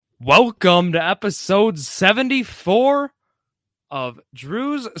Welcome to episode 74 of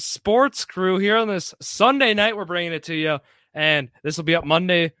Drew's Sports Crew here on this Sunday night. We're bringing it to you, and this will be up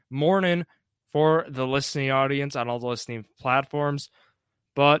Monday morning for the listening audience on all the listening platforms.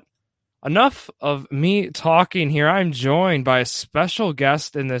 But enough of me talking here. I'm joined by a special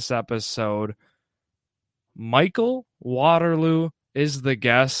guest in this episode. Michael Waterloo is the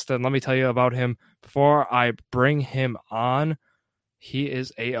guest, and let me tell you about him before I bring him on. He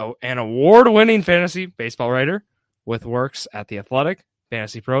is an award-winning fantasy baseball writer with works at The Athletic,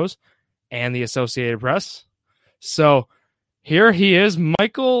 Fantasy Pros, and the Associated Press. So here he is,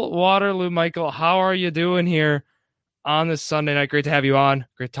 Michael Waterloo. Michael, how are you doing here on this Sunday night? Great to have you on.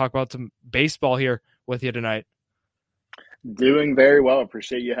 Great to talk about some baseball here with you tonight. Doing very well.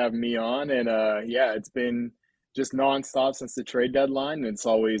 Appreciate you having me on. And it's been just nonstop since the trade deadline. And it's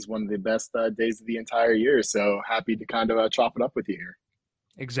always one of the best days of the entire year. So happy to kind of chop it up with you here.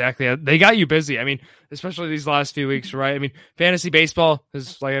 Exactly. They got you busy. I mean, especially these last few weeks, right? I mean, fantasy baseball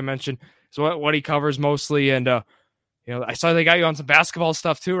is, like I mentioned, is what he covers mostly. And, I saw they got you on some basketball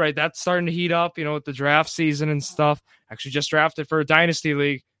stuff too, right? That's starting to heat up, with the draft season and stuff. Actually just drafted for a dynasty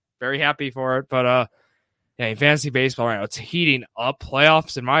league. Very happy for it. But, in fantasy baseball right now, it's heating up.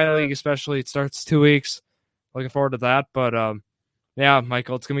 Playoffs in my league especially. It starts 2 weeks. Looking forward to that. But,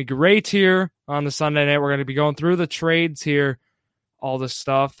 Michael, it's going to be great here on the Sunday night. We're going to be going through the trades here, all this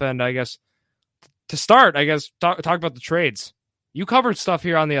stuff. And I guess to start, talk about the trades. You covered stuff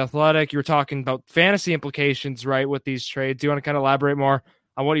here on The Athletic. You were talking about fantasy implications, right, with these trades. Do you want to kind of elaborate more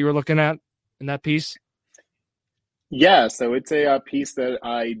on what you were looking at in that piece? Yeah, so it's a piece that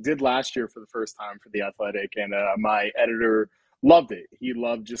I did last year for the first time for The Athletic, and my editor loved it. He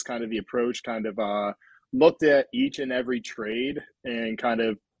loved just kind of the approach, kind of looked at each and every trade and kind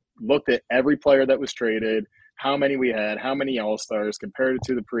of looked at every player that was traded, how many we had, how many All-Stars, compared it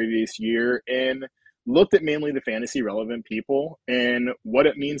to the previous year, and looked at mainly the fantasy relevant people and what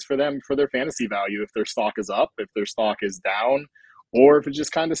it means for them for their fantasy value, if their stock is up, if their stock is down, or if it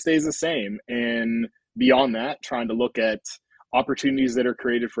just kind of stays the same. And beyond that, trying to look at opportunities that are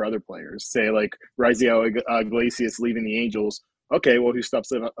created for other players. Say like Raisel Iglesias leaving the Angels. Okay, well, who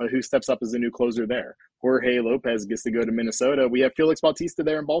steps up as the new closer there? Jorge Lopez gets to go to Minnesota. We have Felix Bautista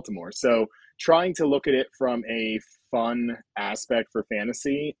there in Baltimore. So trying to look at it from a fun aspect for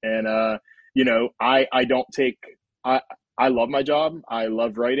fantasy. And, I love my job. I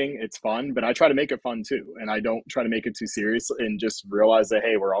love writing. It's fun, but I try to make it fun too. And I don't try to make it too serious and just realize that,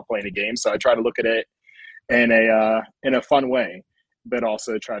 hey, we're all playing a game. So I try to look at it in a fun way, but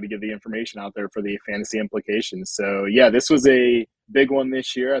also try to give the information out there for the fantasy implications. So yeah, this was a big one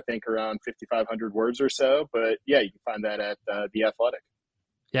this year. I think around 5,500 words or so. But yeah, you can find that at The Athletic.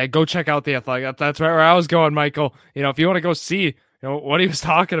 Yeah, go check out The Athletic. That's right where I was going, Michael. If you want to go see what he was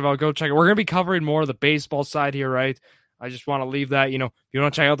talking about, go check it. We're going to be covering more of the baseball side here, right? I just want to leave that. If you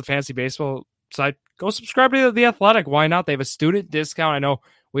want to check out the fantasy baseball side, go subscribe to The Athletic. Why not? They have a student discount. I know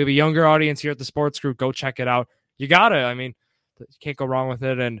we have a younger audience here at the Sports Group. Go check it out. You got it. I mean, you can't go wrong with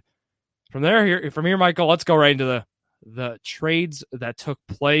it. And from here, Michael, let's go right into the trades that took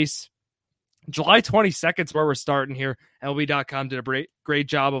place. July 22nd is where we're starting here. LB.com did a great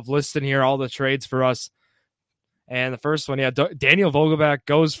job of listing here all the trades for us. And the first one, Daniel Vogelbach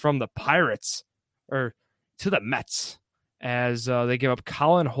goes from the Pirates to the Mets as they give up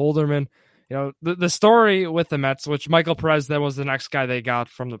Colin Holderman. The story with the Mets, which Michael Perez then was the next guy they got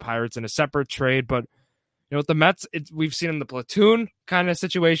from the Pirates in a separate trade. But, with the Mets, we've seen in the platoon kind of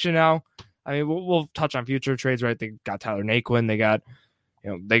situation now. I mean, we'll touch on future trades, right? They got Tyler Naquin. They got,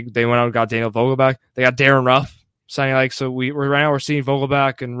 they went out and got Daniel Vogelbach. They got Darren Ruff signing so we're seeing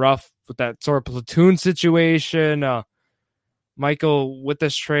Vogelbach and Ruff with that sort of platoon situation. Michael, with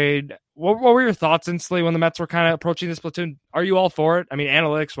this trade, what were your thoughts instantly when the Mets were kind of approaching this platoon? Are you all for it? I mean,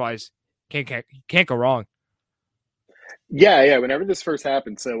 analytics wise, can't go wrong. Yeah. Whenever this first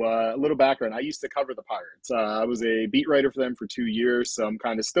happened, so a little background. I used to cover the Pirates. I was a beat writer for them for 2 years, so I'm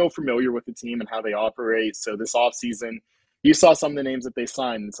kind of still familiar with the team and how they operate. So this offseason, you saw some of the names that they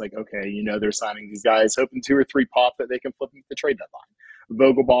signed. It's like, okay, they're signing these guys, hoping 2 or 3 pop that they can flip them at the trade deadline.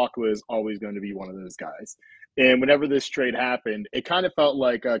 Vogelbach was always going to be one of those guys. And whenever this trade happened, it kind of felt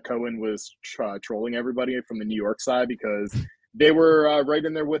like Cohen was trolling everybody from the New York side because they were right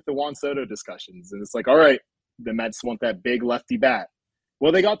in there with the Juan Soto discussions. And it's like, all right, the Mets want that big lefty bat.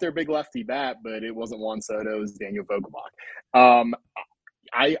 Well, they got their big lefty bat, but it wasn't Juan Soto, it was Daniel Vogelbach.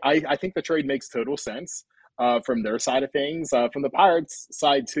 I think the trade makes total sense from their side of things. From the Pirates'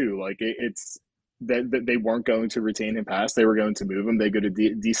 side, too, like it's that they weren't going to retain him past. They were going to move him. They got a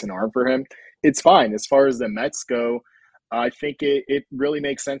decent arm for him. It's fine. As far as the Mets go, I think it really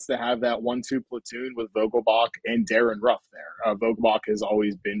makes sense to have that 1-2 platoon with Vogelbach and Darren Ruff there. Vogelbach has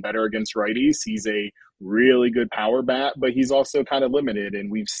always been better against righties. He's a really good power bat, but he's also kind of limited, and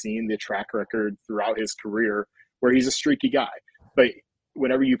we've seen the track record throughout his career where he's a streaky guy. But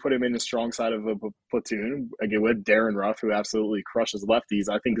whenever you put him in the strong side of a platoon, again with Darren Ruff, who absolutely crushes lefties,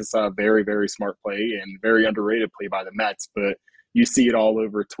 I think it's a very, very smart play and very underrated play by the Mets. But you see it all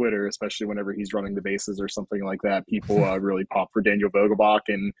over Twitter, especially whenever he's running the bases or something like that. People really pop for Daniel Vogelbach.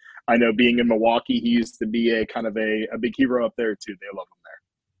 And I know being in Milwaukee, he used to be a kind of a big hero up there too. They love him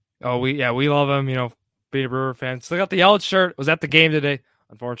there. Oh, we love him, being a Brewer fan. Still got the Yelich shirt. Was at the game today.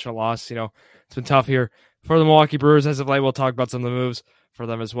 Unfortunate loss. It's been tough here for the Milwaukee Brewers as of late. We'll talk about some of the moves for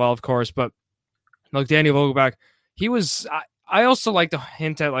them as well, of course. But look, Daniel Vogelbach, he was. I also like to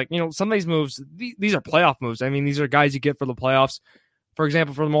hint at some of these moves. These are playoff moves. I mean, these are guys you get for the playoffs. For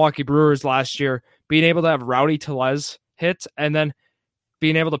example, for the Milwaukee Brewers last year, being able to have Rowdy Tellez hit and then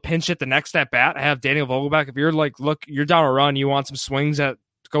being able to pinch hit the next at bat, have Daniel Vogelbach. If you're look, you're down a run, you want some swings that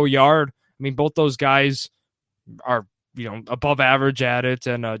go yard. I mean, both those guys are above average at it,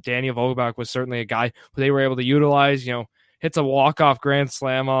 and Daniel Vogelbach was certainly a guy who they were able to utilize. Hits a walk-off grand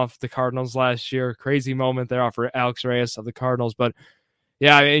slam off the Cardinals last year. Crazy moment there off for Alex Reyes of the Cardinals. But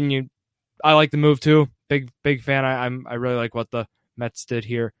yeah, I like the move too. Big fan. I really like what the Mets did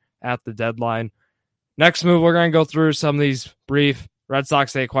here at the deadline. Next move, we're going to go through some of these brief. Red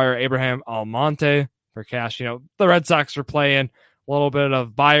Sox, they acquire Abraham Almonte for cash. The Red Sox are playing a little bit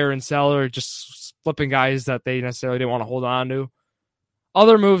of buyer and seller, just flipping guys that they necessarily didn't want to hold on to.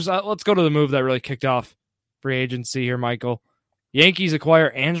 Other moves, let's go to the move that really kicked off free agency here, Michael. Yankees acquire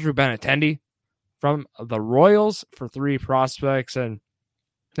Andrew Benintendi from the Royals for 3 prospects, and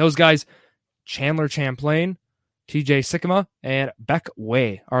those guys, Chandler Champlain, TJ Sikkema, and Beck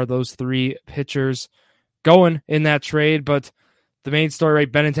Way are those 3 pitchers going in that trade. But the main story,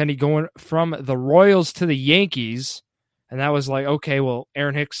 right, Benintendi going from the Royals to the Yankees, and that was like, okay, well,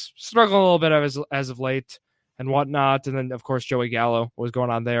 Aaron Hicks struggled a little bit as of late and whatnot, and then, of course, Joey Gallo was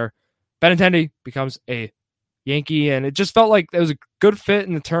going on there. Benintendi becomes a Yankee, and it just felt like it was a good fit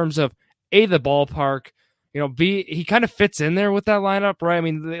in the terms of A, the ballpark, B, he kind of fits in there with that lineup, right? I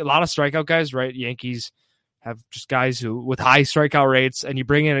mean, a lot of strikeout guys, right? Yankees have just guys who with high strikeout rates, and you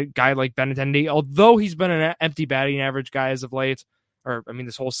bring in a guy like Benintendi, although he's been an empty batting average guy as of late,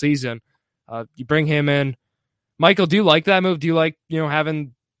 this whole season. You bring him in. Michael, do you like that move? Do you like,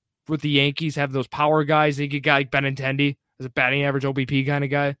 having with the Yankees have those power guys? You get a guy like Benintendi as a batting average OBP kind of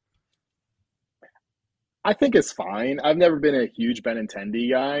guy. I think it's fine. I've never been a huge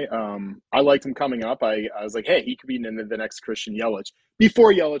Benintendi guy. I liked him coming up. I was like, hey, he could be the next Christian Yelich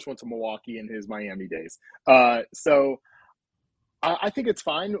before Yelich went to Milwaukee in his Miami days. So I think it's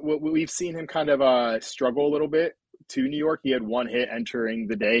fine. We've seen him kind of struggle a little bit to New York. He had 1 hit entering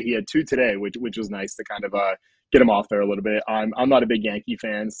the day. He had 2 today, which was nice to kind of get him off there a little bit. I'm not a big Yankee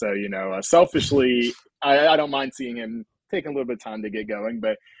fan, so selfishly, I don't mind seeing him taking a little bit of time to get going.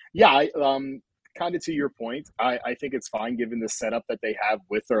 But yeah, kind of to your point, I think it's fine given the setup that they have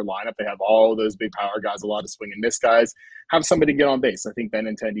with their lineup. They have all those big power guys, a lot of swing and miss guys. Have somebody get on base. I think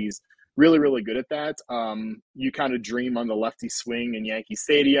Benintendi's really, really good at that. You kind of dream on the lefty swing in Yankee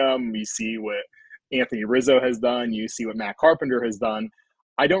Stadium. You see what Anthony Rizzo has done. You see what Matt Carpenter has done.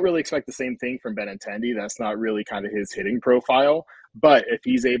 I don't really expect the same thing from Benintendi. That's not really kind of his hitting profile. But if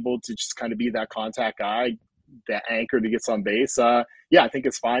he's able to just kind of be that contact guy, that anchor to get on base, I think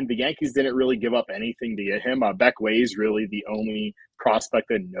it's fine. The Yankees didn't really give up anything to get him. Beck Way is really the only prospect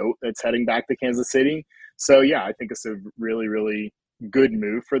of note that's heading back to Kansas City. So, I think it's a really, really good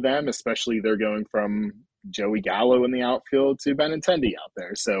move for them, especially they're going from Joey Gallo in the outfield to Benintendi out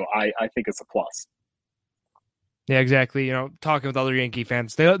there. So I think it's a plus. Yeah, exactly. Talking with other Yankee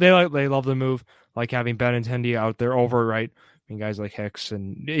fans, they love the move, like having Benintendi out there over, right? I mean, guys like Hicks,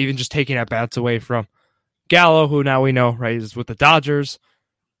 and even just taking at bats away from Gallo, who now we know, right, is with the Dodgers.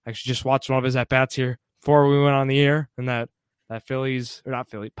 Actually, just watched one of his at bats here before we went on the air, and that Padres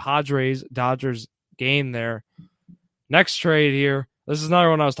Dodgers game there. Next trade here. This is another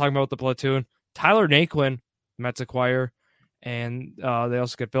one I was talking about with the platoon. Tyler Naquin, Mets acquire, and they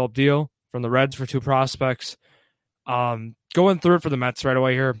also get Philip Deal from the Reds for 2 prospects. Going through it for the Mets right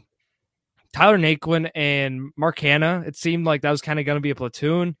away here. Tyler Naquin and Mark Hanna, it seemed like that was kind of going to be a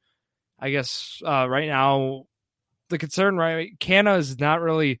platoon. I guess right now the concern, right, Canna is not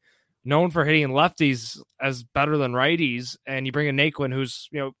really known for hitting lefties as better than righties, and you bring in Naquin, who's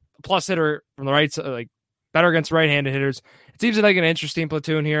a plus hitter from the right side, like better against right-handed hitters. It seems like an interesting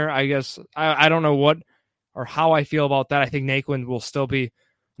platoon here. I guess I don't know what or how I feel about that. I think Naquin will still be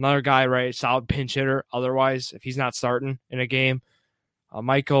another guy, right? Solid pinch hitter. Otherwise, if he's not starting in a game,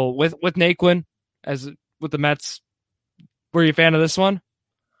 Michael with Naquin as with the Mets. Were you a fan of this one?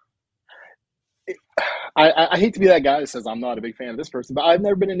 I hate to be that guy that says I'm not a big fan of this person, but I've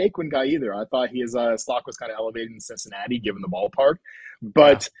never been a Naquin guy either. I thought his stock was kind of elevated in Cincinnati, given the ballpark. Yeah.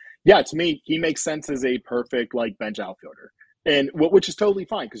 But yeah, to me, he makes sense as a perfect like bench outfielder, and which is totally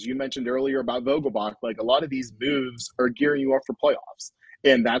fine because you mentioned earlier about Vogelbach. Like a lot of these moves are gearing you up for playoffs,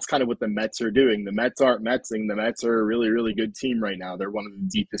 and that's kind of what the Mets are doing. The Mets aren't Metsing. The Mets are a really, really good team right now. They're one of the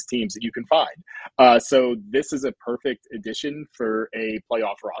deepest teams that you can find. So this is a perfect addition for a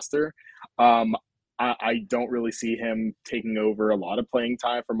playoff roster. Um, I don't really see him taking over a lot of playing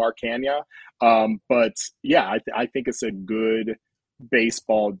time for Mark Kanya. But yeah, I think it's a good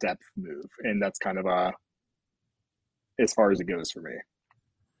baseball depth move. And that's kind of as far as it goes for me.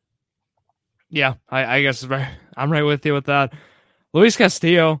 Yeah, I guess I'm right with you with that. Luis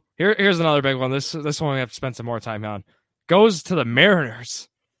Castillo. Here's another big one. This one we have to spend some more time on. Goes to the Mariners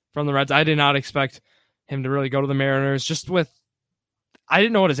from the Reds. I did not expect him to really go to the Mariners. I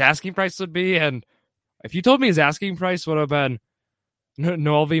didn't know what his asking price would be, and if you told me his asking price would have been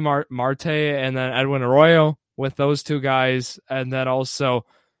Noelvi Marte and then Edwin Arroyo with those two guys, and then also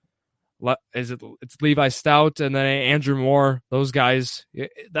it's Levi Stout and then Andrew Moore, those guys.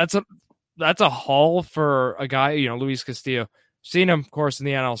 That's a haul for a guy, Luis Castillo. Seen him, of course, in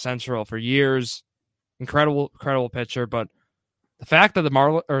the NL Central for years. Incredible pitcher, but the fact that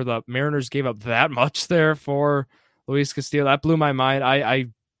the Mariners gave up that much there for Luis Castillo, that blew my mind.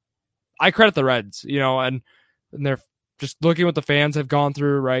 I credit the Reds, and they're just looking what the fans have gone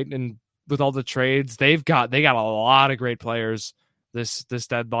through, right? And with all the trades, they got a lot of great players this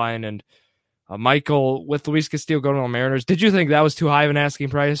deadline. And Michael, with Luis Castillo going to the Mariners, did you think that was too high of an asking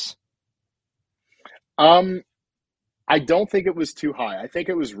price? I don't think it was too high. I think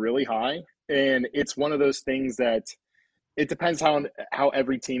it was really high, and it's one of those things that it depends how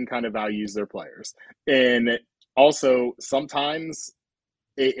every team kind of values their players. And also, sometimes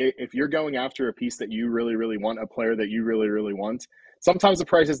if you're going after a piece that you really, really want, a player that you really, really want, sometimes the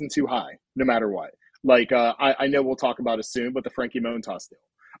price isn't too high, no matter what. Like I know we'll talk about it soon, but the Frankie Montas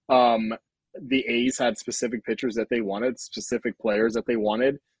deal. The A's had specific pitchers that they wanted, specific players that they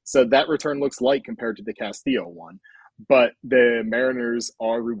wanted. So that return looks light compared to the Castillo one. But the Mariners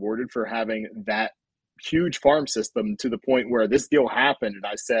are rewarded for having that huge farm system to the point where this deal happened. And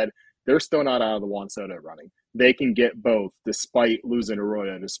I said, they're still not out of the Juan Soto running. They can get both despite losing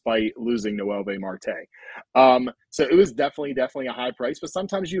Arroyo, despite losing Noelvi Marte. So it was definitely a high price, but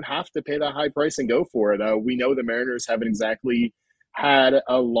sometimes you have to pay that high price and go for it. We know the Mariners haven't exactly had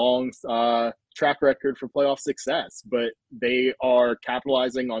a long track record for playoff success, but they are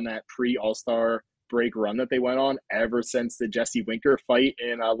capitalizing on that pre-All-Star break run that they went on ever since the Jesse Winker fight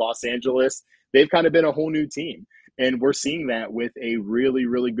in Los Angeles. They've kind of been a whole new team. And we're seeing that with a really,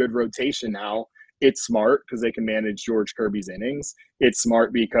 really good rotation now. It's smart because they can manage George Kirby's innings. It's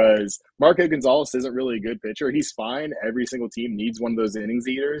smart because Marco Gonzalez isn't really a good pitcher. He's fine. Every single team needs one of those innings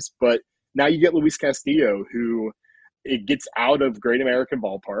eaters. But now you get Luis Castillo, who it gets out of Great American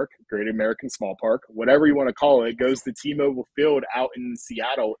Ballpark, Great American Small Park, whatever you want to call it, goes to T-Mobile Field out in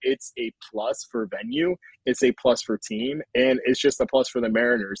Seattle. It's a plus for venue. It's a plus for team, and it's just a plus for the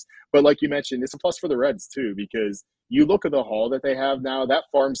Mariners. But like you mentioned, it's a plus for the Reds too, because you look at the haul that they have now, that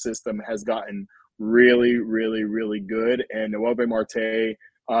farm system has gotten really, really, really good. And Noelvi Marte,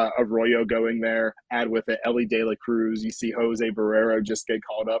 Arroyo going there, add with it Elly De La Cruz. You see Jose Barrero just get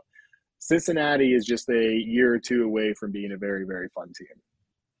called up. Cincinnati is just a year or two away from being a very, very fun team.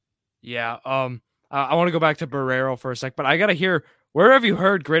 Yeah. I want to go back to Barrero for a sec, but I got to hear, where have you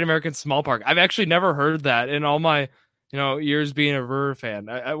heard Great American Small Park? I've actually never heard that in all my, years being a Brewer fan.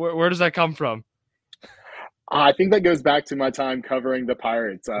 Where does that come from? I think that goes back to my time covering the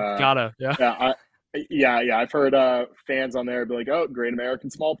Pirates. Yeah. Yeah. I've heard fans on there be like, "Oh, Great American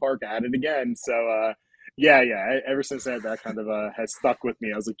Small Park, at it again." So, yeah. Ever since that kind of has stuck with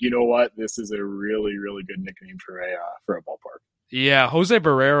me. I was like, you know what? This is a really, really good nickname for a ballpark. Yeah, Jose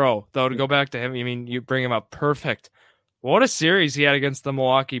Barrero, though, to go back to him, you bring him up perfect. What a series he had against the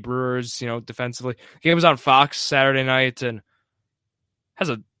Milwaukee Brewers, defensively. Game was on Fox Saturday night and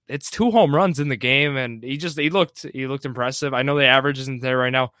it's 2 home runs in the game, and he looked impressive. I know the average isn't there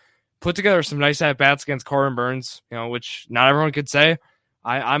right now. Put together some nice at-bats against Corbin Burns, which not everyone could say.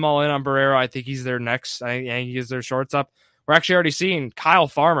 I'm all in on Barrero. I think he's their next. I think he's their shortstop. We're actually already seeing Kyle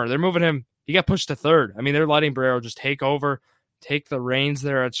Farmer. They're moving him. He got pushed to third. They're letting Barrero just take over, take the reins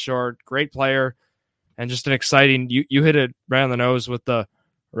there at short. Great player, and just an exciting. You hit it right on the nose with the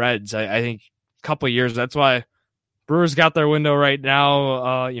Reds. I think a couple of years. That's why Brewers got their window right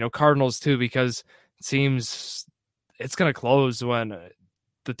now. Cardinals too, because it seems it's going to close when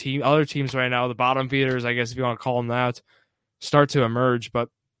other teams right now, the bottom feeders, I guess if you want to call them that, start to emerge. But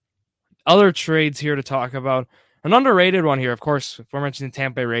other trades here to talk about. An underrated one here, of course, if we're mentioning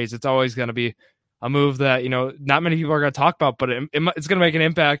Tampa Bay Rays, it's always going to be a move that, not many people are going to talk about, but it's going to make an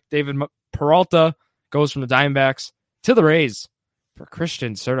impact. David Peralta goes from the Diamondbacks to the Rays for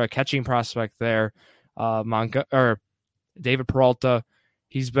Christian Serta, catching prospect there. David Peralta,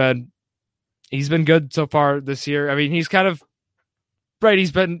 he's been good so far this year. I mean, he's kind of right.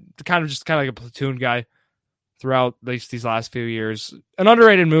 He's been kind of like a platoon guy throughout these last few years. An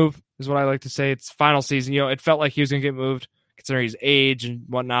underrated move is what I like to say. It's final season. It felt like he was going to get moved considering his age and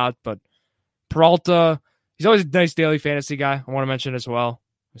whatnot. But Peralta, he's always a nice daily fantasy guy. I want to mention as well.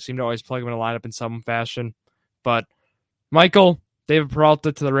 I seem to always plug him in a lineup in some fashion. But Michael, David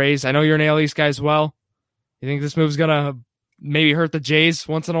Peralta to the Rays. I know you're an AL East guy as well. You think this move's going to maybe hurt the Jays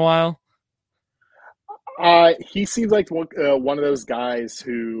once in a while? He seems like one of those guys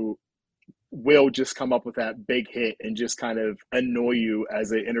who will just come up with that big hit and just kind of annoy you as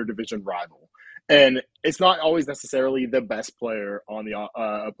an interdivision rival. And it's not always necessarily the best player on the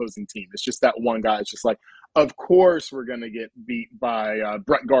opposing team. It's just that one guy. It's just like, of course we're going to get beat by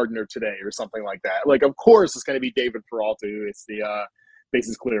Brett Gardner today or something like that. Like, of course it's going to be David Peralta who it's the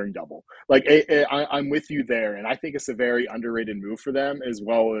bases clearing double. Like, I'm with you there. And I think it's a very underrated move for them, as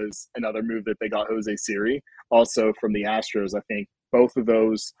well as another move that they got Jose Siri, also from the Astros. I think both of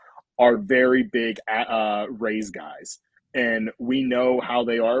those are very big Rays guys. And we know how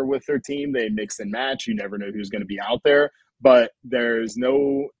they are with their team. They mix and match. You never know who's going to be out there. But there's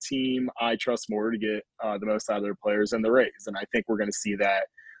no team I trust more to get the most out of their players than the Rays. And I think we're going to see that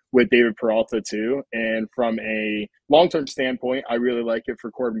with David Peralta too. And from a long-term standpoint, I really like it for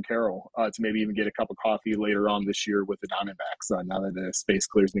Corbin Carroll to maybe even get a cup of coffee later on this year with the Diamondbacks now that the space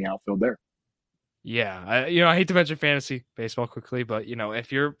clears in the outfield there. Yeah, I hate to mention fantasy baseball quickly, but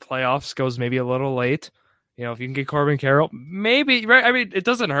if your playoffs goes maybe a little late, if you can get Corbin Carroll, maybe, right? I mean, it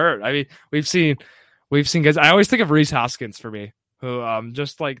doesn't hurt. I mean, we've seen guys. I always think of Rhys Hoskins for me, who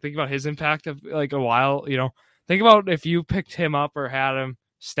just like think about his impact of like a while. Think about if you picked him up or had him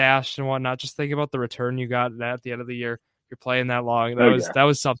stashed and whatnot. Just think about the return you got at the end of the year. You're playing that long. That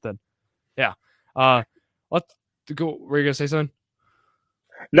was something. Yeah. Let's go. Were you gonna say something?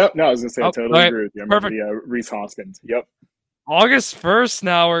 No, I was going to say I totally agree with you. I remember Perfect. Rhys Hoskins. Yep. August 1st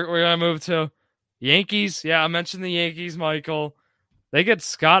now we're going to move to Yankees. Yeah, I mentioned the Yankees, Michael. They get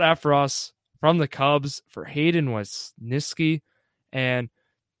Scott Effross from the Cubs for Hayden Wesneski. And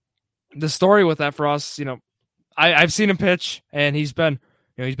the story with Effross, I've seen him pitch, and he's been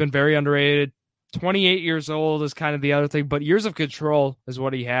very underrated. 28 years old is kind of the other thing, but years of control is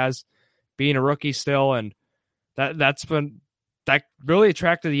what he has, being a rookie still, and that really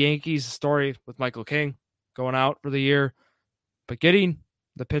attracted the Yankees' story with Michael King going out for the year. But getting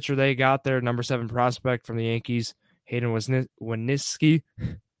the pitcher they got there, number 7 prospect from the Yankees, Hayden Wesneski,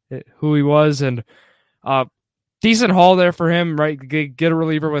 who he was, and decent haul there for him, right? Get a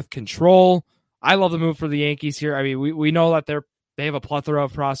reliever with control. I love the move for the Yankees here. I mean, we know that they have a plethora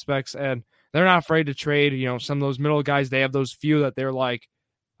of prospects, and they're not afraid to trade. Some of those middle guys, they have those few that they're like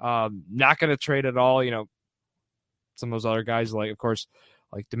not going to trade at all. Some of those other guys, like, of course,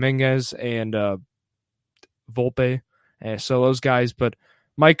 like Dominguez and Volpe. And so those guys. But,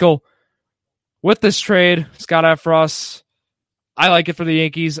 Michael, with this trade, Scott Effross, I like it for the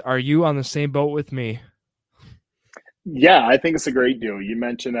Yankees. Are you on the same boat with me? Yeah, I think it's a great deal. You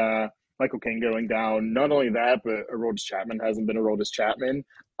mentioned Michael King going down. Not only that, but Aroldis Chapman hasn't been Aroldis Chapman.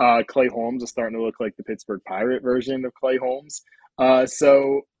 Clay Holmes is starting to look like the Pittsburgh Pirate version of Clay Holmes.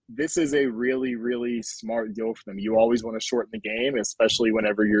 So this is a really, really smart deal for them. You always want to shorten the game, especially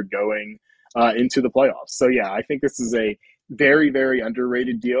whenever you're going into the playoffs. So, yeah, I think this is a very, very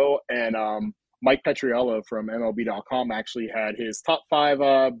underrated deal. And Mike Petriello from MLB.com actually had his top 5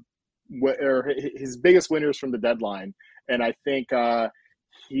 or his biggest winners from the deadline. And I think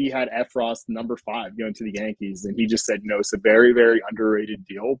he had Effross number 5 going to the Yankees. And he just said, it's a very, very underrated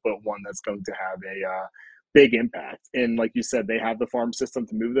deal, but one that's going to have a big impact. And like you said, they have the farm system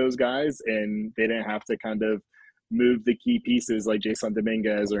to move those guys, and they didn't have to kind of move the key pieces like Jason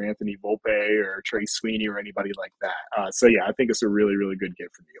Dominguez or Anthony Volpe or Trey Sweeney or anybody like that. So, yeah, I think it's a really, really good get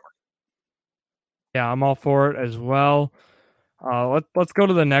for New York. Yeah, I'm all for it as well. Let's go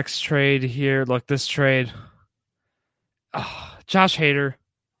to the next trade here. Look, this trade, Josh Hader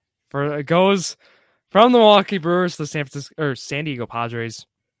goes from the Milwaukee Brewers to San Diego Padres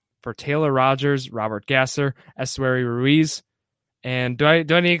for Taylor Rogers, Robert Gasser, Esteury Ruiz, And do I need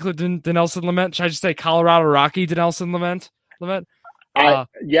to include Dinelson Lamet? Should I just say Colorado Rocky Dinelson Lamet? Uh,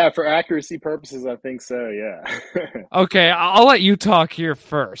 Yeah, for accuracy purposes, I think so. Yeah. okay, I'll let you talk here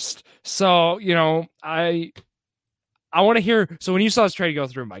first. So I want to hear. So when you saw this trade go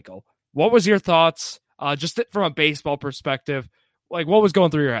through, Michael, what was your thoughts? Just from a baseball perspective, like what was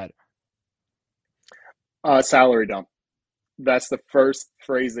going through your head? Salary dump. That's the first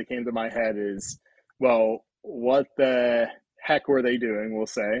phrase that came to my head is, well, what the heck were they doing? We'll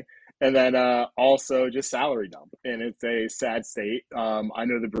say. And then also just salary dump. And it's a sad state. I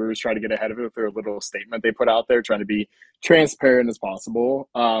know the Brewers try to get ahead of it with their little statement they put out there, trying to be transparent as possible.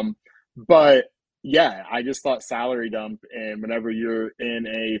 But yeah, I just thought salary dump. And whenever you're in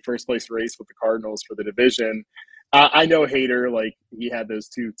a first place race with the Cardinals for the division, I know Hader, like he had those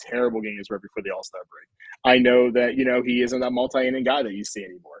two terrible games right before the All Star break. I know that, he isn't that multi inning guy that you see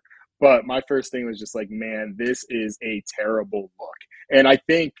anymore. But my first thing was just like, man, this is a terrible look. And I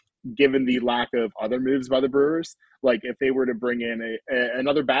think, given the lack of other moves by the Brewers, like if they were to bring in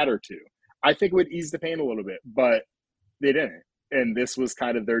another bat or two, I think it would ease the pain a little bit. But they didn't. And this was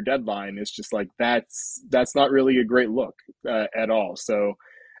kind of their deadline. It's just like that's not really a great look at all. So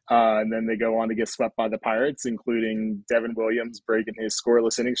and then they go on to get swept by the Pirates, including Devin Williams breaking his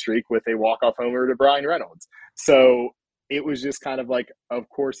scoreless inning streak with a walk-off homer to Brian Reynolds. So it was just kind of like, of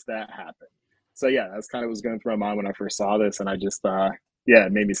course that happened. So yeah, that's kind of what was going through my mind when I first saw this, and I just, yeah,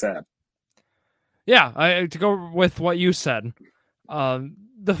 it made me sad. Yeah, to go with what you said.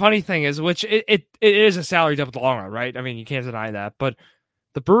 The funny thing is, which it is a salary dump in the long run, right? I mean, you can't deny that. But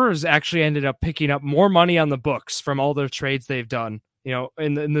the Brewers actually ended up picking up more money on the books from all their trades they've done,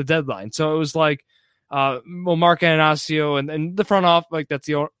 in the deadline. So it was like, Mark Anastasio and the front off, like that's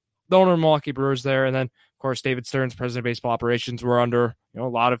the owner of Milwaukee Brewers there, and then of course David Stearns, president of baseball operations, were under a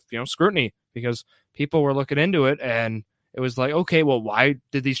lot of scrutiny because people were looking into it, and it was like, okay, well, why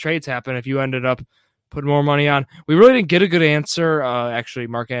did these trades happen if you ended up putting more money on? We really didn't get a good answer. Actually,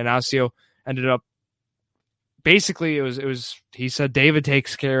 Mark Anastasio ended up basically it was he said David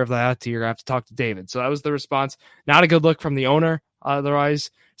takes care of that. You're gonna have to talk to David. So that was the response. Not a good look from the owner,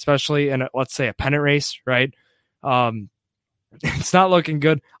 otherwise, especially in let's say a pennant race, right? It's not looking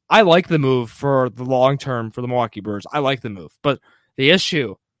good. I like the move for the long term for the Milwaukee Brewers. I like the move, but the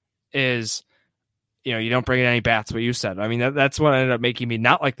issue is, you don't bring in any bats. What you said. I mean, that's what ended up making me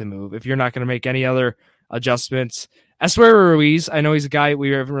not like the move. If you're not going to make any other adjustments, Esteury Ruiz, I know he's a guy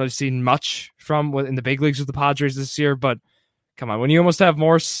we haven't really seen much from in the big leagues with the Padres this year, but come on, when you almost have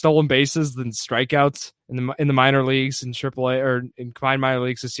more stolen bases than strikeouts in the minor leagues in AAA or in combined minor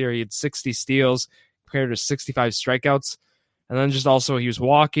leagues this year, he had 60 steals compared to 65 strikeouts, and then just also he was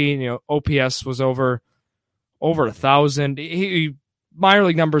walking. OPS was over 1,000. Minor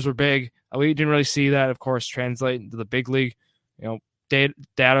league numbers were big. We didn't really see that, of course, translate into the big league,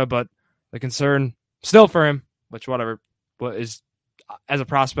 data. But the concern still for him, which whatever, is as a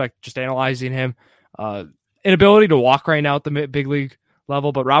prospect, just analyzing him, inability to walk right now at the big league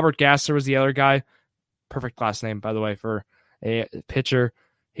level. But Robert Gasser was the other guy. Perfect last name, by the way, for a pitcher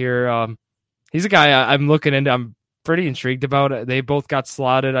here. He's a guy I'm looking into. I'm pretty intrigued about it. They both got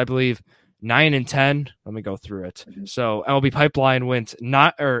slotted, I believe, 9 and 10. Let me go through it. So MLB Pipeline went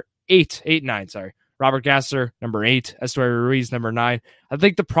 8 and 9. Sorry, Robert Gasser number 8, Esteury Ruiz number 9. I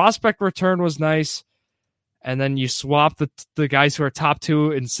think the prospect return was nice, and then you swap the guys who are top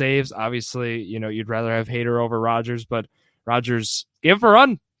 2 in saves. Obviously, you'd rather have Hader over Rogers, but Rogers gave up a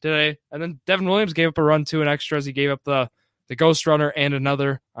run today, and then Devin Williams gave up a run too in extras. He gave up the ghost runner and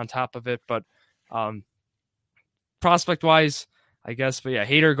another on top of it, but prospect wise, I guess. But yeah,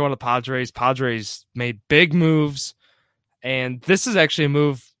 Hader going to Padres. Padres made big moves, and this is actually a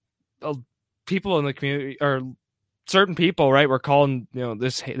move people in the community, or certain people, right, were calling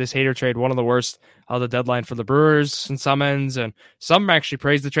this Hader trade one of the worst of the deadline for the Brewers in some ends, and some actually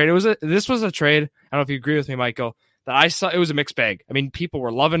praised the trade. This was a trade, I don't know if you agree with me, Michael, that I saw it was a mixed bag. I mean, people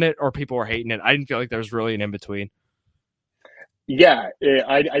were loving it or people were hating it. I didn't feel like there was really an in between. Yeah,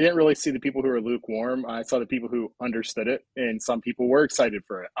 I didn't really see the people who were lukewarm. I saw the people who understood it, and some people were excited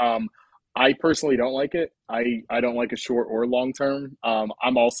for it. I personally don't like it. I don't like a short or long term. I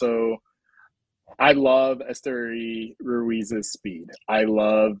love Esteury Ruiz's speed. I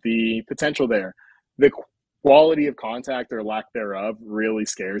love the potential there. The quality of contact or lack thereof really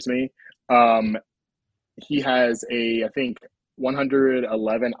scares me. He has I think,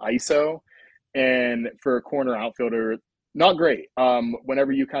 111 ISO, and for a corner outfielder, not great.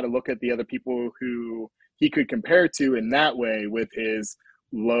 Whenever you kind of look at the other people who he could compare to in that way, with his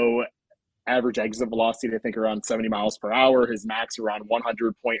low average exit velocity, I think around 70 miles per hour, his max around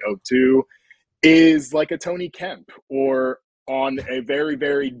 100.02, is like a Tony Kemp or on a very,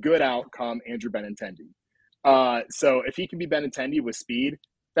 very good outcome, Andrew Benintendi. So if he can be Benintendi with speed,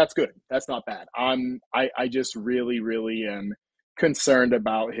 that's good. That's not bad. I just really, really am concerned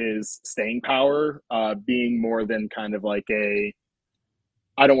about his staying power being more than kind of like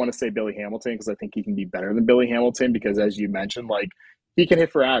I don't want to say Billy Hamilton because I think he can be better than Billy Hamilton because, as you mentioned, like he can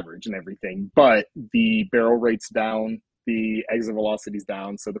hit for average and everything, but the barrel rate's down, the exit velocity's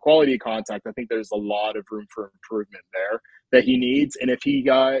down. So the quality of contact, I think there's a lot of room for improvement there that he needs. And if he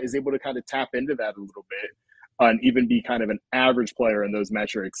is able to kind of tap into that a little bit and even be kind of an average player in those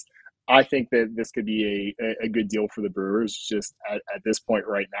metrics, I think that this could be a good deal for the Brewers. Just at this point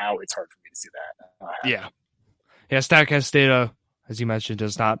right now, it's hard for me to see that. Yeah. Statcast data, as you mentioned,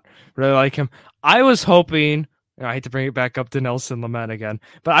 does not really like him. I was hoping, I hate to bring it back up to Nelson Lament again,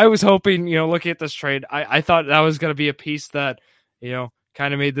 but I was hoping, looking at this trade, I thought that was going to be a piece that,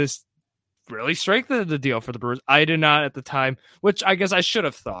 kind of made this really strengthen the deal for the Brewers. I did not at the time, which I guess I should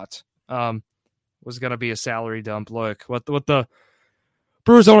have thought was going to be a salary dump. Look, what the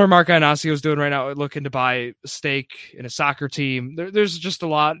Brewers owner Mark Iannacio is doing right now, looking to buy a stake in a soccer team. There's just a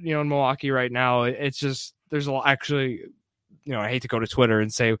lot, in Milwaukee right now. It's just, there's a lot, actually, I hate to go to Twitter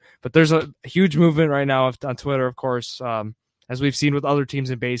and say, but there's a huge movement right now on Twitter, of course, as we've seen with other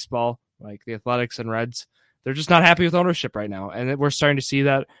teams in baseball, like the Athletics and Reds. They're just not happy with ownership right now. And we're starting to see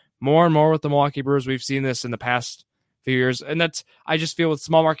that more and more with the Milwaukee Brewers. We've seen this in the past few years. And I just feel with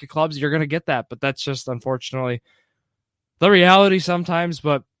small market clubs, you're going to get that. But that's just, unfortunately, the reality sometimes.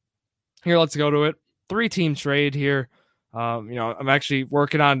 But here, let's go to it. 3-team trade here. I'm actually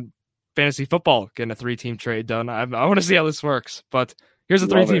working on fantasy football, getting a 3-team trade done. I want to see how this works. But here's a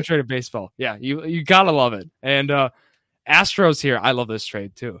 3-team trade of baseball. Yeah, you got to love it. And Astros here, I love this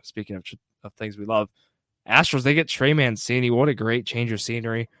trade too. Speaking of things we love. Astros, they get Trey Mancini. What a great change of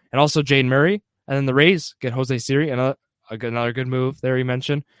scenery. And also Jade Murray. And then the Rays get Jose Siri. And another good move there you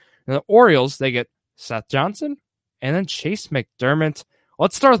mentioned. And the Orioles, they get Seth Johnson. And then Chase McDermott.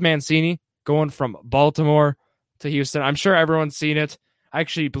 Let's start with Mancini going from Baltimore to Houston. I'm sure everyone's seen it. I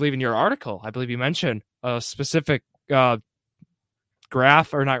actually believe in your article, I believe you mentioned a specific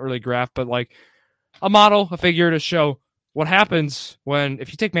graph, or not really graph, but like a model, a figure to show what happens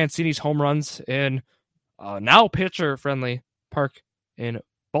if you take Mancini's home runs in now pitcher-friendly park in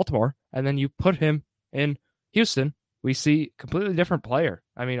Baltimore, and then you put him in Houston, we see a completely different player.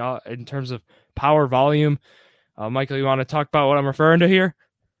 I mean, in terms of power, volume. Michael, you want to talk about what I'm referring to here?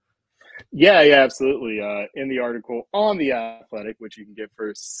 Yeah, absolutely. In the article on The Athletic, which you can get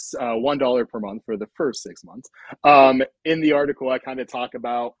for $1 per month for the first 6 months, in the article, I kind of talk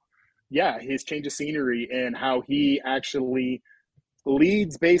about, his change of scenery and how he actually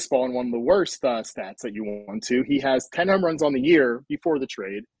leads baseball in one of the worst stats that you want to. He has 10 home runs on the year before the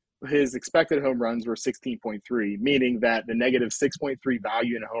trade. His expected home runs were 16.3, meaning that the negative 6.3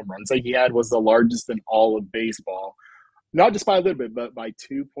 value in home runs that he had was the largest in all of baseball. Not just by a little bit, but by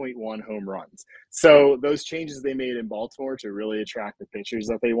 2.1 home runs. So those changes they made in Baltimore to really attract the pitchers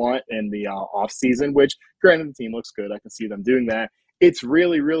that they want in the offseason, which granted the team looks good. I can see them doing that. It's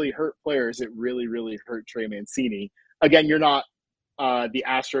really, really hurt players. It really, really hurt Trey Mancini. Again, you're not the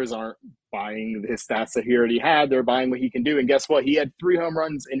Astros aren't buying his stats that he already had. They're buying what he can do. And guess what? He had 3 home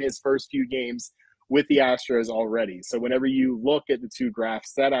runs in his first few games with the Astros already. So whenever you look at the 2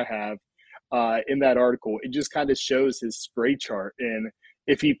 graphs that I have, in that article, it just kind of shows his spray chart. And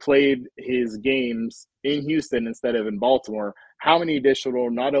if he played his games in Houston instead of in Baltimore, how many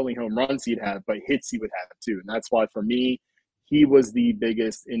additional not only home runs he'd have, but hits he would have too. And that's why for me, he was the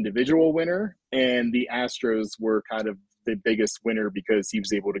biggest individual winner, and the Astros were kind of the biggest winner because he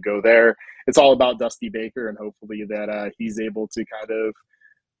was able to go there. It's all about Dusty Baker, and hopefully that he's able to kind of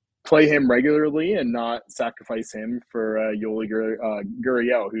play him regularly and not sacrifice him for Yuli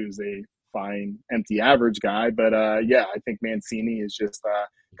Gurriel, who's a fine empty average guy. But I think Mancini is just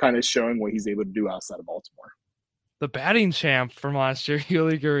kind of showing what he's able to do outside of Baltimore. The batting champ from last year,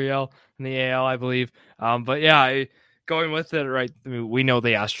 Yuli Gurriel in the AL, I believe. But yeah, going with it, right? I mean, we know the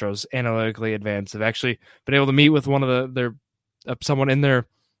Astros analytically advanced have actually been able to meet with one of their someone in their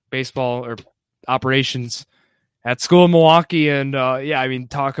baseball or operations at school in Milwaukee, and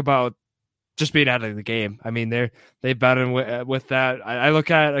talk about just being out of the game. I mean, they've been with that. I look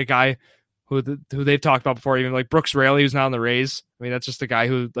at a guy who they've talked about before, even like Brooks Raley, who's now in the Rays. I mean, that's just a guy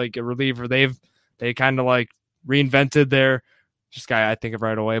who, like, a reliever. They kind of like reinvented their just guy I think of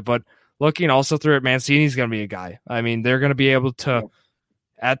right away. But looking also through it, Mancini's going to be a guy. I mean, they're going to be able to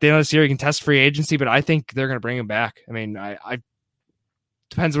at the end of this year, he can test free agency, but I think they're going to bring him back. I mean, I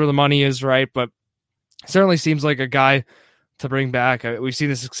depends where the money is, right? But certainly seems like a guy to bring back. We've seen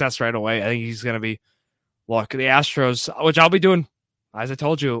the success right away. I think he's going to be look, the Astros, which I'll be doing, as I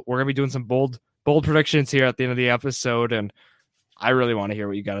told you, we're gonna be doing some bold predictions here at the end of the episode, and I really want to hear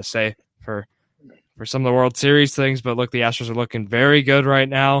what you got to say for some of the World Series things. But look, the Astros are looking very good right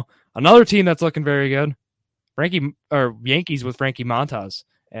now. Another team that's looking very good, Yankees with Frankie Montas,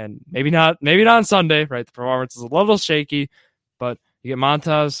 and maybe not on Sunday, right? The performance is a little shaky, but you get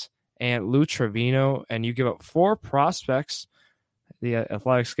Montas and Lou Trevino, and you give up 4 prospects. The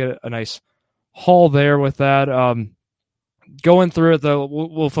Athletics get a nice haul there with that. Going through it, though,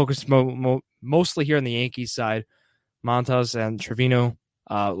 we'll focus mostly here on the Yankees side. Montas and Trevino,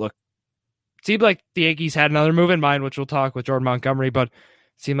 look, it seemed like the Yankees had another move in mind, which we'll talk with Jordan Montgomery, but it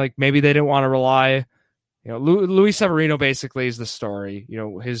seemed like maybe they didn't want to rely. Luis Severino basically is the story.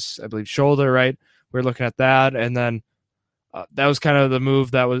 His, I believe, shoulder, right? We're looking at that, and then that was kind of the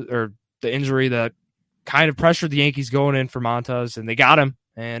move or the injury that kind of pressured the Yankees going in for Montas, and they got him.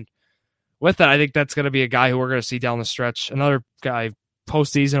 And with that, I think that's going to be a guy who we're going to see down the stretch. Another guy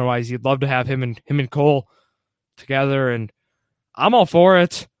postseason wise, you'd love to have him and Cole together, and I'm all for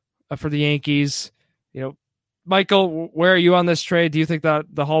it for the Yankees. Michael, where are you on this trade? Do you think that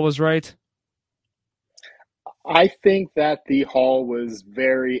the haul was right? I think that the haul was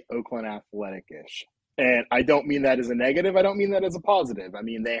very Oakland Athletic-ish. And I don't mean that as a negative. I don't mean that as a positive. I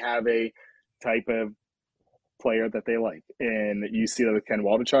mean, they have a type of player that they like. And you see that with Ken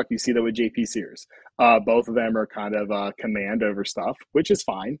Waldichuk. You see that with JP Sears. Both of them are kind of command over stuff, which is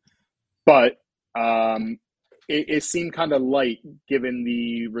fine. But it seemed kind of light given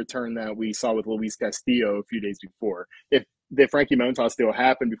the return that we saw with Luis Castillo a few days before. If the Frankie Montas deal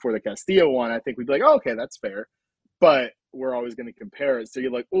happened before the Castillo one, I think we'd be like, oh, okay, that's fair. But we're always going to compare it. So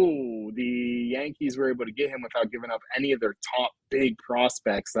you're like, oh, the Yankees were able to get him without giving up any of their top big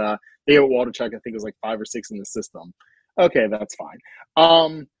prospects. They had Waldichuk, I think it was like 5 or 6 in the system. Okay, that's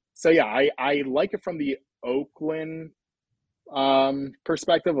fine. So yeah, I like it from the Oakland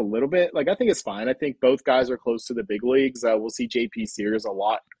perspective a little bit. Like, I think it's fine. I think both guys are close to the big leagues. We'll see JP Sears a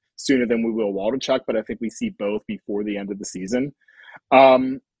lot sooner than we will Waldichuk, but I think we see both before the end of the season.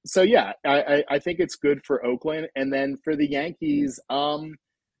 So yeah, I think it's good for Oakland. And then for the Yankees, I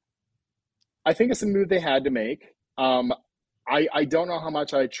think it's a move they had to make. I don't know how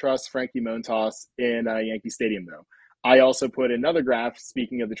much I trust Frankie Montas in Yankee Stadium, though. I also put another graph,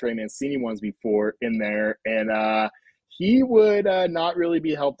 speaking of the Trey Mancini ones before, in there, and he would not really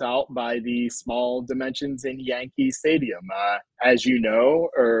be helped out by the small dimensions in Yankee Stadium. As you know,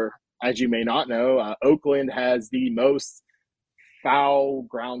 or as you may not know, Oakland has the most foul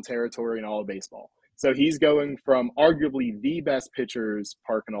ground territory in all of baseball. So he's going from arguably the best pitcher's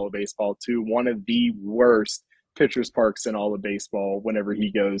park in all of baseball to one of the worst pitcher's parks in all of baseball whenever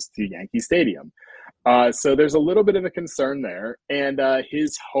he goes to Yankee Stadium. So there's a little bit of a concern there, and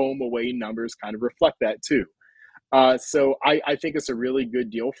his home away numbers kind of reflect that too. So I think it's a really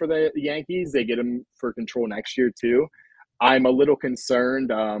good deal for the Yankees. They get him for control next year too. I'm a little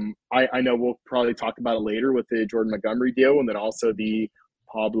concerned. I know we'll probably talk about it later with the Jordan Montgomery deal, and then also the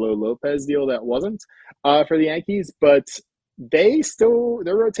Pablo Lopez deal that wasn't for the Yankees, but their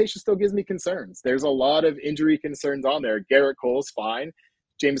rotation still gives me concerns. There's a lot of injury concerns on there. Garrett Cole's fine.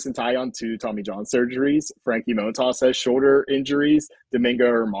 Jameson Taillon, 2 Tommy John surgeries. Frankie Montas has shoulder injuries. Domingo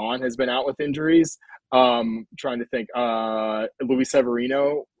Germán has been out with injuries. Trying to think. Luis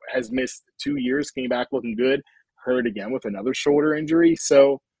Severino has missed 2 years, came back looking good, hurt again with another shoulder injury.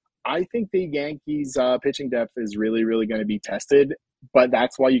 So I think the Yankees' pitching depth is really, really going to be tested. But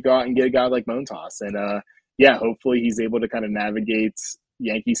that's why you go out and get a guy like Montas. And yeah, hopefully he's able to kind of navigate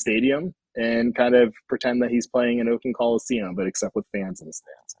Yankee Stadium and kind of pretend that he's playing in Oakland Coliseum, but except with fans in the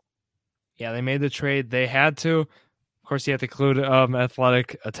stands. Yeah, they made the trade. They had to. Of course, you have to include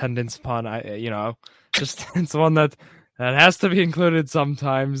athletic attendance upon. Just it's one that has to be included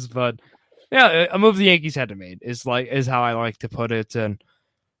sometimes. But yeah, a move the Yankees had to make is how I like to put it. And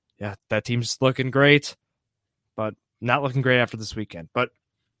yeah, that team's looking great, but not looking great after this weekend. But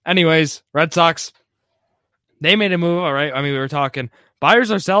anyways, Red Sox, they made a move. All right. I mean, we were talking buyers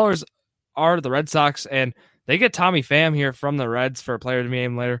or sellers are the Red Sox, and they get Tommy Pham here from the Reds for a player to be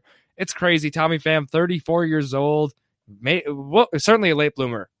named later. It's crazy. Tommy Pham, 34 years old, certainly a late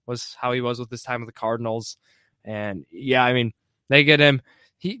bloomer was how he was with his time with the Cardinals. And yeah, I mean, they get him.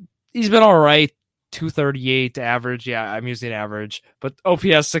 He's been all right. 238 average. Yeah, I'm using average, but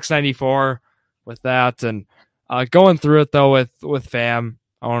OPS 694 with that. And going through it though with Pham,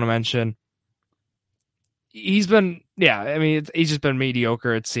 I want to mention he's been, he's just been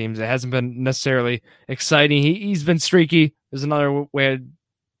mediocre. It seems it hasn't been necessarily exciting. He's been streaky. There's another way to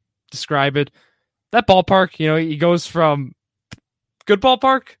describe it. That ballpark, he goes from good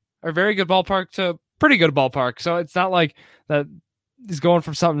ballpark or very good ballpark to pretty good ballpark. So it's not like that he's going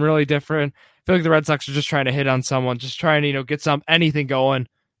from something really different. I feel like the Red Sox are just trying to hit on someone, just trying to, get anything going.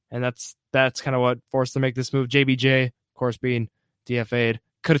 And that's kind of what forced them to make this move. JBJ, of course, being DFA'd.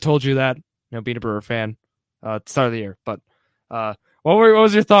 Could have told you that, being a Brewer fan at the start of the year. But what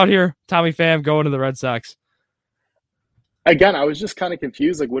was your thought here? Tommy Pham going to the Red Sox. Again, I was just kind of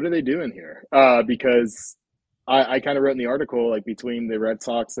confused. Like, what are they doing here? Because I kind of wrote in the article, like, between the Red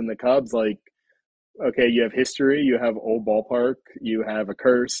Sox and the Cubs, like, okay, you have history, you have old ballpark, you have a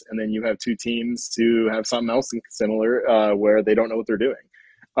curse, and then you have two teams who have something else similar where they don't know what they're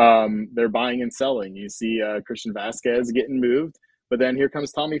doing. They're buying and selling. You see Christian Vasquez getting moved, but then here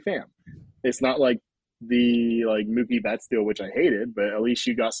comes Tommy Pham. It's not like the Mookie Betts deal, which I hated, but at least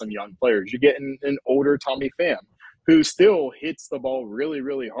you got some young players. You're getting an older Tommy Pham who still hits the ball really,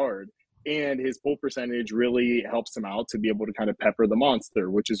 really hard, and his pull percentage really helps him out to be able to kind of pepper the monster,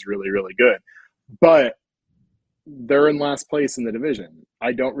 which is really, really good. But they're in last place in the division.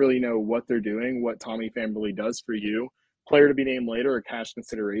 I don't really know what they're doing, what Tommy Pham really does for you. Player to be named later or cash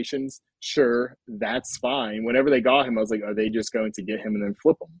considerations, sure, that's fine. Whenever they got him, I was like, are they just going to get him and then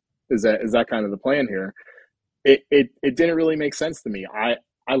flip him? Is that kind of the plan here? It didn't really make sense to me.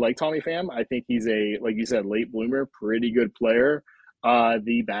 I like Tommy Pham. I think he's a, like you said, late bloomer, pretty good player.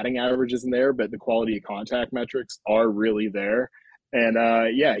 The batting average isn't there, but the quality of contact metrics are really there. And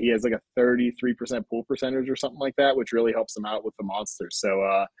yeah, he has like a 33% pull percentage or something like that, which really helps him out with the monster.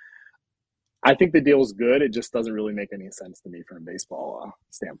 So I think the deal is good. It just doesn't really make any sense to me from a baseball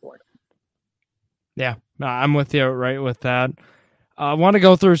standpoint. Yeah, no, I'm with you right with that. I want to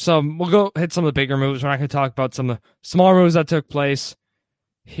go through we'll go hit some of the bigger moves. We're not going to talk about some of the smaller moves that took place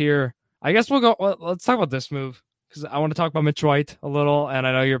here. I guess let's talk about this move because I want to talk about Mitch White a little, and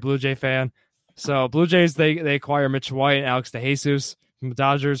I know you're a Blue Jay fan. So Blue Jays, they acquire Mitch White and Alex DeJesus from the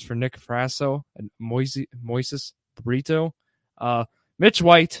Dodgers for Nick Frasso and Moises Brito. Mitch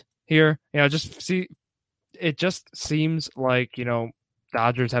White here, it just seems like,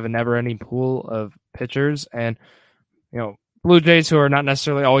 Dodgers have a never-ending pool of pitchers, and, Blue Jays, who are not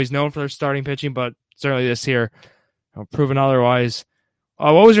necessarily always known for their starting pitching, but certainly this year, proven otherwise.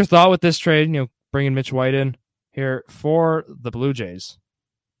 What was your thought with this trade, bringing Mitch White in here for the Blue Jays?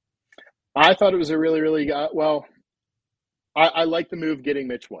 I thought it was a really, really I like the move getting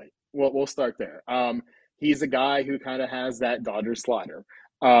Mitch White. We'll start there. He's a guy who kind of has that Dodgers slider.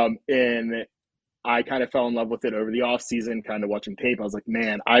 And I kind of fell in love with it over the offseason, kind of watching tape. I was like,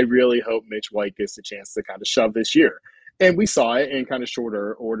 man, I really hope Mitch White gets a chance to kind of shove this year. And we saw it in kind of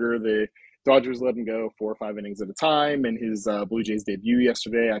shorter order. The Dodgers let him go 4 or 5 innings at a time. In his Blue Jays debut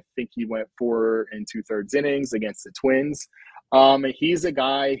yesterday, I think he went 4 2/3 innings against the Twins. He's a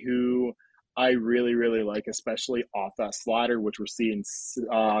guy who I really, really like, especially off that slider, which we're seeing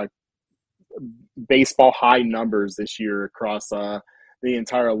baseball high numbers this year across the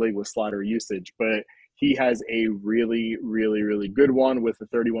entire league with slider usage. But he has a really, really, really good one with a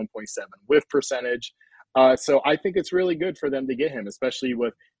 31.7 whiff percentage. So I think it's really good for them to get him, especially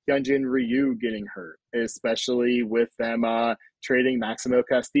with Hyunjin Ryu getting hurt, especially with them trading Maximo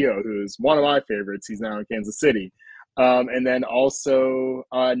Castillo, who's one of my favorites. He's now in Kansas City. And then also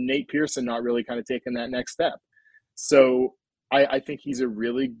Nate Pearson not really kind of taking that next step. So I think he's a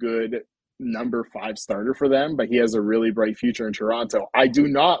really good number 5 starter for them, but he has a really bright future in Toronto. I do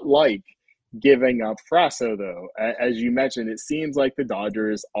not like giving up Frasso, though. As you mentioned, it seems like the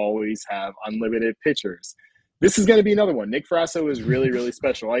Dodgers always have unlimited pitchers. This is going to be another one. Nick Frasso is really, really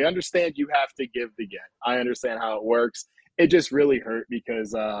special. I understand you have to give to get. I understand how it works. It just really hurt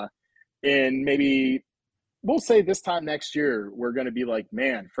because in maybe – we'll say this time next year, we're going to be like,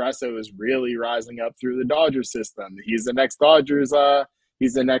 man, Frasso is really rising up through the Dodgers system. He's the next Dodgers.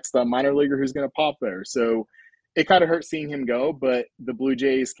 He's the next minor leaguer who's going to pop there. So it kind of hurts seeing him go, but the Blue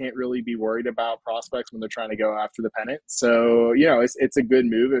Jays can't really be worried about prospects when they're trying to go after the pennant. So, it's a good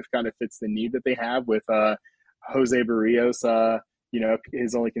move. It kind of fits the need that they have with Jose Barrios.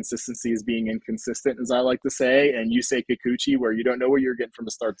 His only consistency is being inconsistent, as I like to say, and Yusei Kikuchi, where you don't know what you're getting from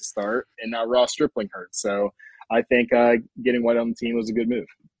the start to start, and now Ross Stripling hurts. So I think getting White on the team was a good move.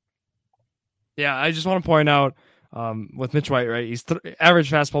 Yeah, I just want to point out with Mitch White, right? He's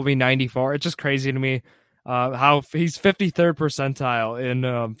average fastball being 94. It's just crazy to me how he's 53rd percentile in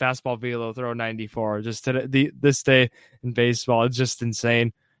fastball velo throw 94. Just this day in baseball, it's just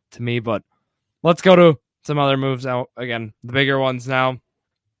insane to me. But let's go to some other moves out again, the bigger ones now.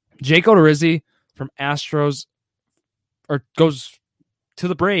 Jake Odorizzi from Astros, or goes to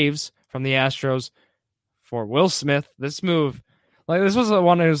the Braves from the Astros for Will Smith. This move, this was the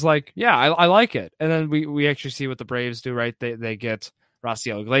one that was like, yeah, I like it. And then we actually see what the Braves do, right? They get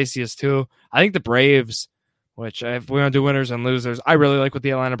Raciel Iglesias too. I think the Braves, which if we want to do winners and losers, I really like what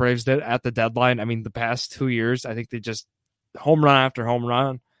the Atlanta Braves did at the deadline. I mean, the past 2 years, I think they just home run after home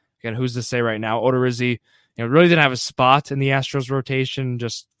run. Again, who's to say right now? Odorizzi, really didn't have a spot in the Astros rotation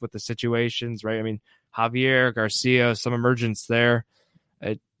just with the situations, right? I mean, Javier, Garcia, some emergence there.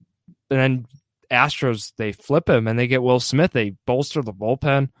 And then Astros, they flip him and they get Will Smith. They bolster the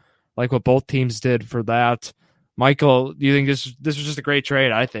bullpen, like what both teams did for that. Michael, do you think this was just a great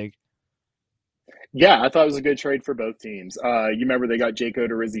trade? I think. Yeah, I thought it was a good trade for both teams. You remember they got Jake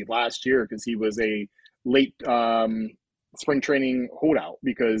Odorizzi last year because he was a late spring training holdout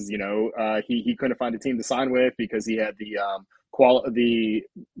because he couldn't find a team to sign with because he had I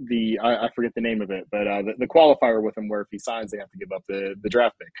forget the name of it, but the qualifier with him where if he signs they have to give up the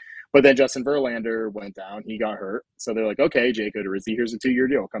draft pick. But then Justin Verlander went down, he got hurt, so they're like, okay, Jake Odorizzi, here's a 2-year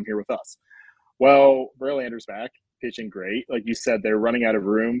deal, come here with us. Well, Verlander's back, pitching great, like you said, they're running out of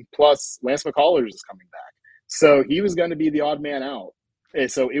room. Plus Lance McCullers is coming back, so he was going to be the odd man out.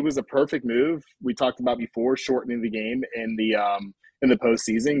 So it was a perfect move. We talked about before shortening the game in the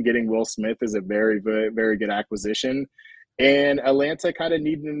postseason. Getting Will Smith is a very, very, very good acquisition. And Atlanta kind of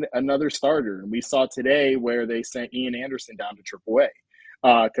needed another starter. And we saw today where they sent Ian Anderson down to AAA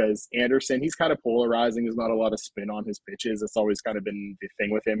because Anderson, he's kind of polarizing. There's not a lot of spin on his pitches. It's always kind of been the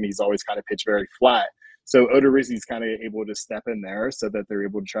thing with him. He's always kind of pitched very flat. So Odorizzi's kind of able to step in there so that they're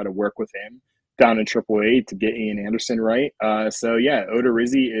able to try to work with him down in AAA to get Ian Anderson right. So yeah,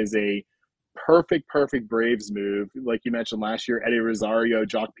 Odorizzi is a perfect Braves move. Like you mentioned last year, Eddie Rosario,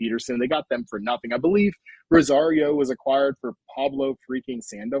 Jock Peterson, they got them for nothing. I believe Rosario was acquired for Pablo freaking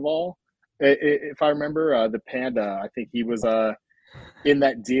Sandoval. If I remember, the Panda, I think he was in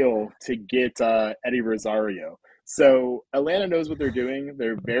that deal to get Eddie Rosario. So Atlanta knows what they're doing.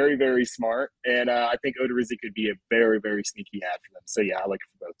 They're very, very smart. And I think Odorizzi could be a very, very sneaky ad for them. So yeah, I like it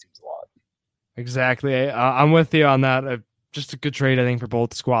for both teams a lot. Exactly. I'm with you on that. Just a good trade, I think, for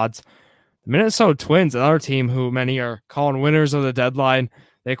both squads. The Minnesota Twins, another team who many are calling winners of the deadline.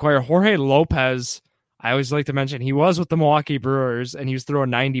 They acquire Jorge Lopez. I always like to mention he was with the Milwaukee Brewers, and he was throwing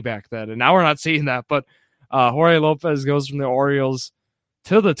 90 back then. And now we're not seeing that. But Jorge Lopez goes from the Orioles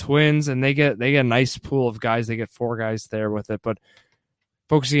to the Twins, and they get a nice pool of guys. They get 4 guys there with it. But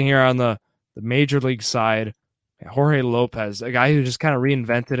focusing here on the major league side, Jorge Lopez, a guy who just kind of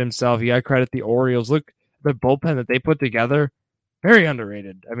reinvented himself. You got to credit the Orioles. Look, the bullpen that they put together, very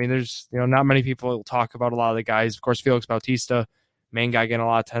underrated. I mean, there's not many people will talk about a lot of the guys. Of course, Felix Bautista, main guy getting a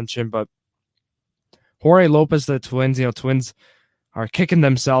lot of attention, but Jorge Lopez, the Twins, Twins are kicking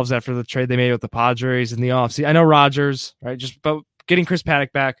themselves after the trade they made with the Padres in the offseason. I know Rogers, right? Just about getting Chris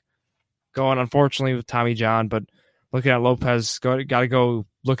Paddock back, going unfortunately with Tommy John, but looking at Lopez, got to go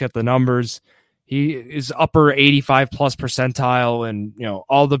look at the numbers. He is upper 85 plus percentile, and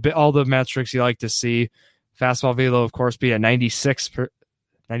all the metrics you like to see. Fastball velo, of course, be at 96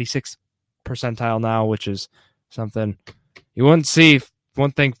 percentile now, which is something you wouldn't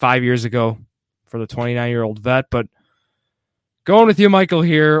think 5 years ago for the 29-year-old vet. But going with you, Michael,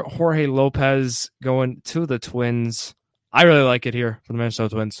 here, Jorge Lopez going to the Twins. I really like it here for the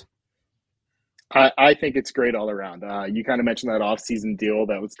Minnesota Twins. I think it's great all around. You kind of mentioned that offseason deal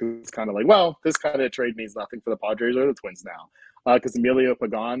that was kind of like, well, this kind of trade means nothing for the Padres or the Twins now because Emilio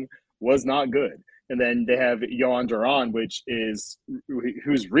Pagan was not good. And then they have Yohan Duran,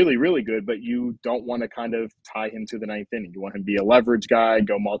 who's really, really good, but you don't want to kind of tie him to the ninth inning. You want him to be a leverage guy,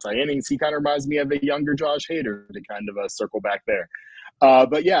 go multi-innings. He kind of reminds me of a younger Josh Hader to kind of circle back there.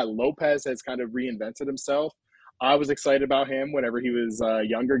 But yeah, Lopez has kind of reinvented himself. I was excited about him whenever he was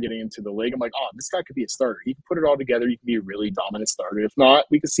younger, getting into the league. I'm like, oh, this guy could be a starter. He can put it all together. He can be a really dominant starter. If not,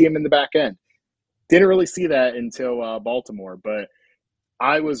 we could see him in the back end. Didn't really see that until Baltimore, but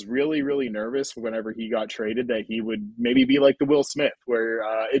I was really, really nervous whenever he got traded that he would maybe be like the Will Smith, where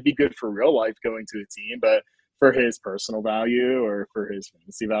it'd be good for real life going to a team, but for his personal value or for his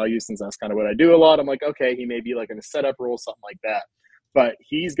fantasy value, since that's kind of what I do a lot, I'm like, okay, he may be like in a setup role, something like that. But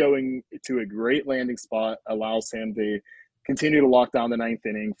he's going to a great landing spot, allows him to continue to lock down the ninth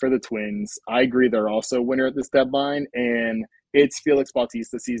inning for the Twins. I agree they're also a winner at this deadline, and it's Felix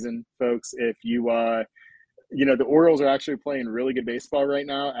Bautista season, folks. If you the Orioles are actually playing really good baseball right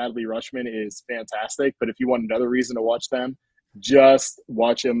now. Adley Rutschman is fantastic, but if you want another reason to watch them, just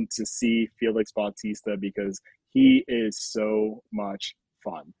watch him to see Felix Bautista because he is so much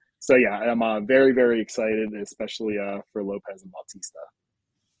fun. So yeah, I'm very, very excited, especially for Lopez and Bautista.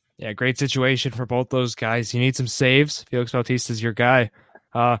 Yeah, great situation for both those guys. You need some saves. Felix Bautista is your guy.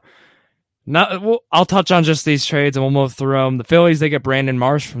 I'll touch on just these trades and we'll move through them. The Phillies, they get Brandon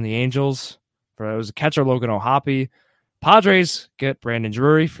Marsh from the Angels. It was a catcher, Logan O'Hoppe. Padres get Brandon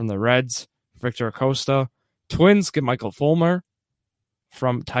Drury from the Reds, Victor Acosta. Twins get Michael Fulmer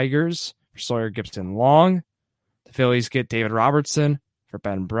from Tigers for Sawyer Gibson Long. The Phillies get David Robertson for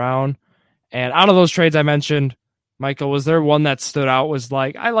Ben Brown. And out of those trades I mentioned, Michael, was there one that stood out, was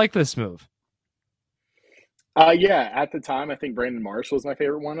like, I like this move? Yeah, at the time, I think Brandon Marsh was my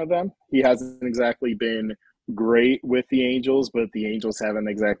favorite one of them. He hasn't exactly been great with the Angels, but the Angels haven't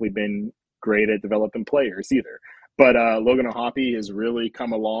exactly been great at developing players either. But Logan O'Hoppe has really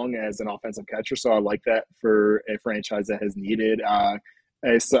come along as an offensive catcher, so I like that for a franchise that has needed a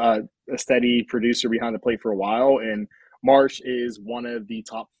steady producer behind the plate for a while. And Marsh is one of the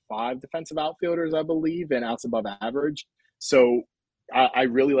top five defensive outfielders, I believe, and outs above average. So I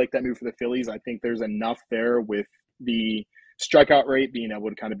really like that move for the Phillies. I think there's enough there with the strikeout rate being able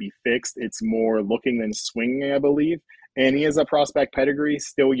to kind of be fixed. It's more looking than swinging, I believe. And he has a prospect pedigree,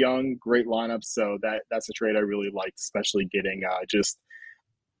 still young, great lineup. So that's a trade I really liked, especially getting just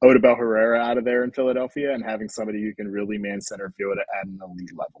Odubel Herrera out of there in Philadelphia and having somebody who can really man center field at an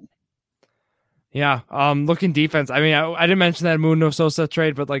elite level. Yeah, looking defense. I mean, I didn't mention that Mundo Sosa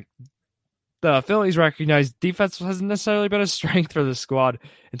trade, but like the Phillies recognize defense hasn't necessarily been a strength for the squad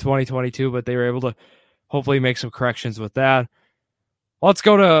in 2022, but they were able to hopefully make some corrections with that. Let's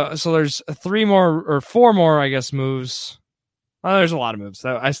go to, so there's four more, I guess, moves. There's a lot of moves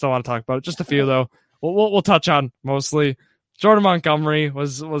that I still want to talk about. Just a few, though. We'll touch on mostly. Jordan Montgomery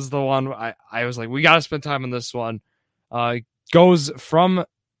was the one I was like, we got to spend time on this one. Goes from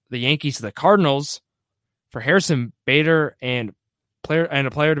the Yankees to the Cardinals for Harrison Bader and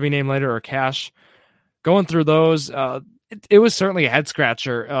a player to be named later, or cash. Going through those, it was certainly a head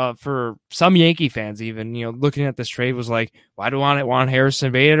scratcher for some Yankee fans. Even looking at this trade was like, why do I want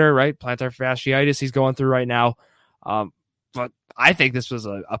Harrison Bader? Right, plantar fasciitis he's going through right now. But I think this was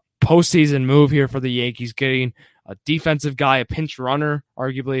a postseason move here for the Yankees, getting a defensive guy, a pinch runner,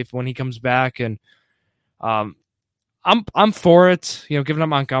 arguably when he comes back, and I'm for it. Giving up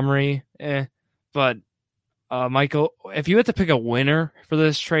Montgomery, but. Michael, if you had to pick a winner for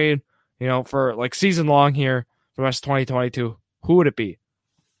this trade, for like season long here for the rest of 2022, who would it be?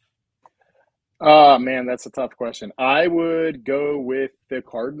 Oh, man, that's a tough question. I would go with the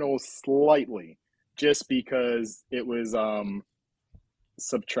Cardinals slightly, just because it was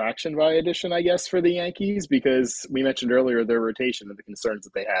subtraction by addition, I guess, for the Yankees, because we mentioned earlier their rotation and the concerns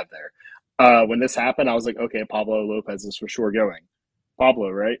that they have there. When this happened, I was like, okay, Pablo Lopez is for sure going. Pablo,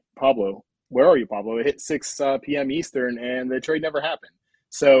 right? Pablo. Where are you, Pablo? It hit 6 p.m. Eastern, and the trade never happened.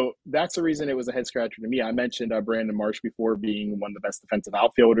 So that's the reason it was a head scratcher to me. I mentioned Brandon Marsh before being one of the best defensive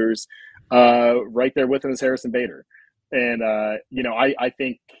outfielders. Right there with him is Harrison Bader. And, I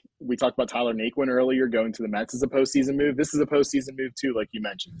think we talked about Tyler Naquin earlier going to the Mets as a postseason move. This is a postseason move, too, like you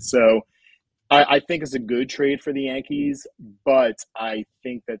mentioned. So I think it's a good trade for the Yankees, but I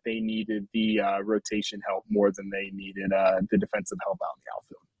think that they needed the rotation help more than they needed the defensive help out in the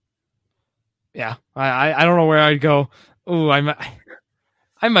outfield. Yeah, I don't know where I'd go. Ooh,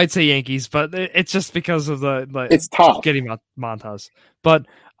 I might say Yankees, but it's just because of it's tough getting Montas. But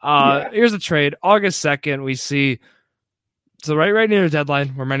Here's the trade. August 2nd, we see, so right near the deadline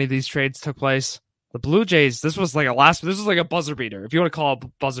where many of these trades took place, the Blue Jays, this was like a buzzer beater, if you want to call it a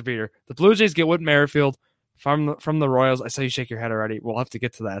buzzer beater. The Blue Jays get Whit Merrifield from the Royals. I saw you shake your head already. We'll have to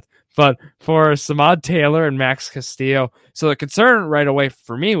get to that. But for Samad Taylor and Max Castillo, so the concern right away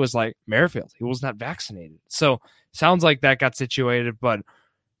for me was like Merrifield. He was not vaccinated. So sounds like that got situated. But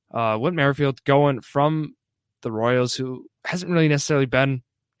Whit Merrifield going from the Royals, who hasn't really necessarily been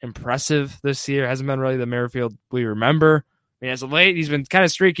impressive this year, hasn't been really the Merrifield we remember. I mean, as of late, he's been kind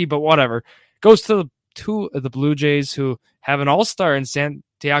of streaky, but whatever. Goes to the Blue Jays, who have an all-star in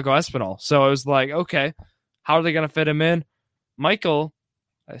Santiago Espinal. So it was like, okay, how are they going to fit him in? Michael,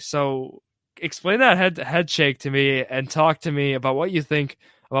 so explain that head shake to me and talk to me about what you think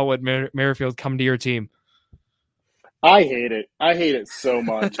about what Merrifield come to your team. I hate it. I hate it so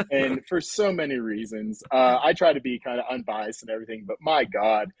much, and for so many reasons. I try to be kind of unbiased and everything, but my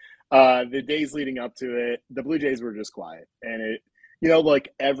God, the days leading up to it, the Blue Jays were just quiet. And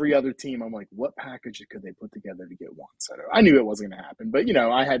like every other team, I'm like, what package could they put together to get Juan Soto? I knew it wasn't going to happen, but,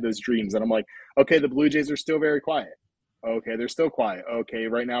 I had those dreams, and I'm like, okay, the Blue Jays are still very quiet. Okay, they're still quiet. Okay,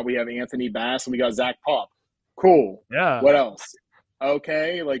 right now we have Anthony Bass and we got Zach Pop. Cool. Yeah. What else?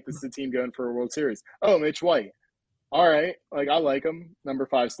 Okay, like this is a team going for a World Series. Oh, Mitch White. All right, like I like him, number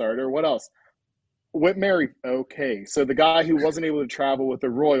 5 starter. What else? Whit Merry. Okay, so the guy who wasn't able to travel with the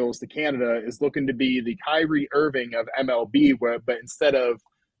Royals to Canada is looking to be the Kyrie Irving of MLB, but instead of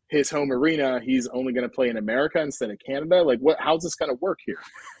his home arena, he's only going to play in America instead of Canada. Like, how's this going to work here?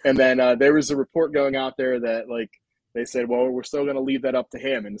 And then there was a report going out there that like They said, well, we're still going to leave that up to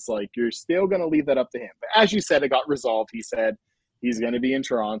him. And it's like, you're still going to leave that up to him. But as you said, it got resolved. He said he's going to be in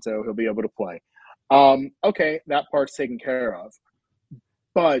Toronto. He'll be able to play. Okay, that part's taken care of.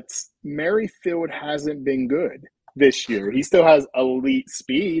 But Merrifield hasn't been good this year. He still has elite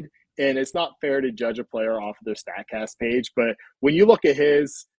speed, and it's not fair to judge a player off of their StatCast page. But when you look at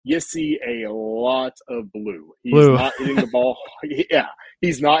his, you see a lot of blue. He's not hitting the ball. Yeah,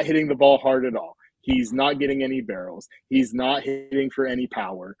 he's not hitting the ball hard at all. He's not getting any barrels. He's not hitting for any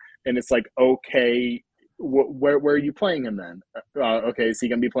power. And it's like, okay, where are you playing him then? Okay, is he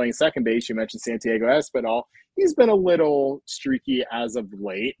going to be playing second base? You mentioned Santiago Espinal. He's been a little streaky as of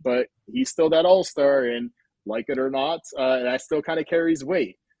late, but he's still that all-star, and like it or not, that still kind of carries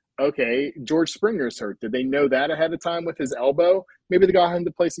weight. Okay, George Springer's hurt. Did they know that ahead of time with his elbow? Maybe they got him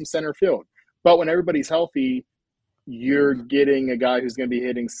to play some center field. But when everybody's healthy, you're getting a guy who's going to be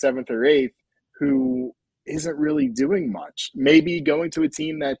hitting seventh or eighth who isn't really doing much. Maybe going to a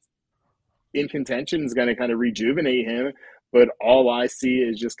team that's in contention is going to kind of rejuvenate him, but all I see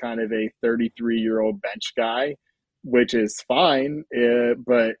is just kind of a 33-year-old bench guy, which is fine,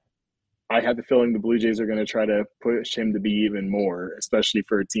 but I have the feeling the Blue Jays are going to try to push him to be even more, especially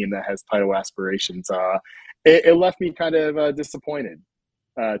for a team that has title aspirations. It left me kind of disappointed,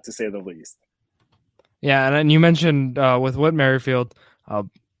 to say the least. Yeah, and then you mentioned with Whit Merrifield, a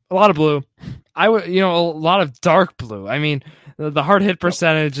lot of blue. A lot of dark blue. I mean, the hard hit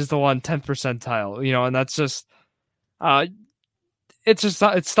percentage is the 10th percentile, and that's just,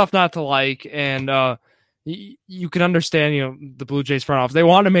 it's stuff not to like. And you can understand, the Blue Jays front office, they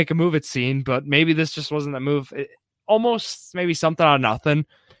want to make a move at scene, but maybe this just wasn't a move. Almost maybe something out of nothing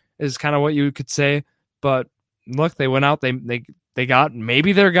is kind of what you could say. But look, they went out, they got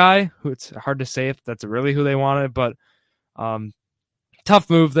maybe their guy, who it's hard to say if that's really who they wanted, but tough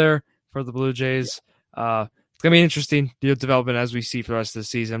move there for the Blue Jays. It's going to be interesting development as we see for the rest of the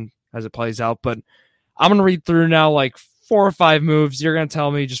season as it plays out. But I'm going to read through now like 4 or 5 moves. You're going to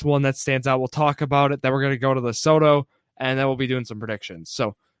tell me just one that stands out. We'll talk about it. Then we're going to go to the Soto, and then we'll be doing some predictions.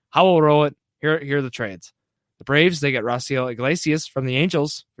 So how we'll roll it, here are the trades. The Braves, they get Raciel Iglesias from the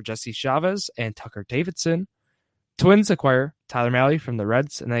Angels for Jesse Chavez and Tucker Davidson. Twins acquire Tyler Mahle from the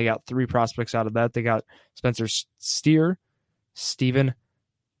Reds, and they got 3 prospects out of that. They got Spencer Steer, Steven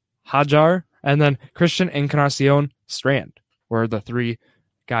Hajar, and then Christian Encarnacion Strand were the 3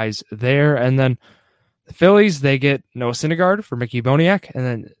 guys there. And then the Phillies, they get Noah Syndergaard for Mickey Boniek, and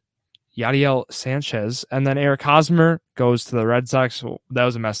then Yadiel Sanchez. And then Eric Hosmer goes to the Red Sox. Well, that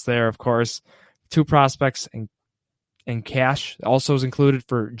was a mess there, of course. 2 prospects and cash also is included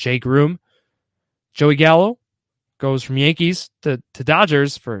for Jay Groom. Joey Gallo goes from Yankees to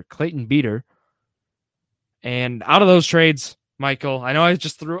Dodgers for Clayton Beeter. And out of those trades, Michael, I know I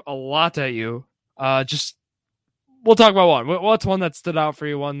just threw a lot at you. We'll talk about one. What's one that stood out for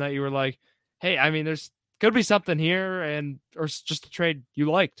you? One that you were like, hey, I mean, there's could be something here, or just a trade you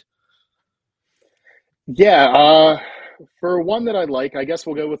liked. Yeah, for one that I like, I guess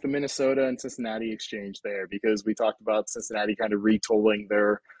we'll go with the Minnesota and Cincinnati exchange there, because we talked about Cincinnati kind of retooling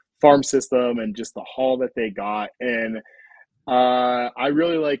their farm system and just the haul that they got. And I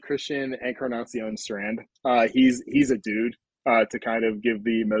really like Christian Encarnacion Strand. He's a dude to kind of give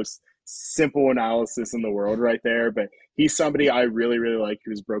the most simple analysis in the world right there, but he's somebody I really, really like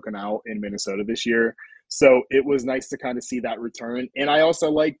who's broken out in Minnesota this year. So it was nice to kind of see that return. And I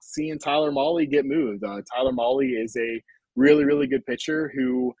also like seeing Tyler Mahle get moved. Tyler Mahle is a really, really good pitcher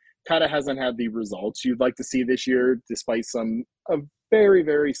who kind of hasn't had the results you'd like to see this year, despite some very,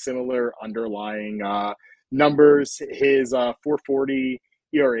 very similar underlying numbers. His 4.40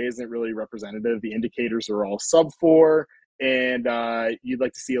 ERA isn't really representative. The indicators are all sub 4, and you'd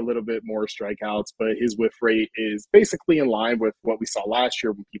like to see a little bit more strikeouts, but his whiff rate is basically in line with what we saw last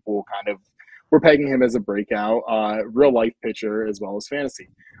year when people kind of were pegging him as a breakout, real life pitcher as well as fantasy.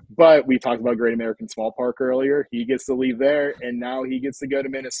 But we talked about Great American Small Park earlier. He gets to leave there, and now he gets to go to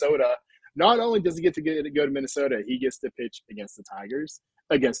Minnesota. Not only does he get to go to Minnesota, he gets to pitch against the Tigers,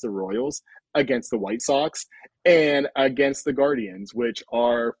 against the Royals, against the White Sox, and against the Guardians, which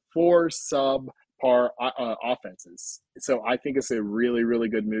are 4 subpar offenses. So I think it's a really, really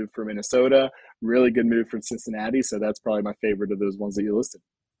good move for Minnesota, really good move for Cincinnati. So that's probably my favorite of those ones that you listed.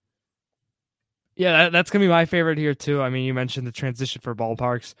 Yeah, that's going to be my favorite here, too. I mean, you mentioned the transition for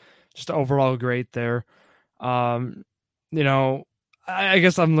ballparks. Just overall great there. I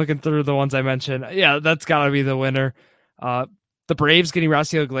guess I'm looking through the ones I mentioned. Yeah, that's got to be the winner. The Braves getting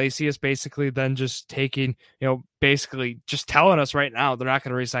Raciel Iglesias, basically then just taking, basically just telling us right now they're not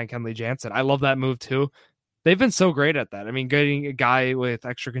going to re-sign Kenley Jansen. I love that move, too. They've been so great at that. I mean, getting a guy with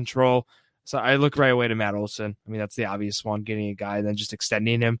extra control, So I look right away to Matt Olson. I mean, that's the obvious one, getting a guy and then just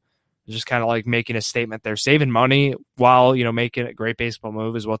extending him. Just kind of like making a statement there, saving money while, making a great baseball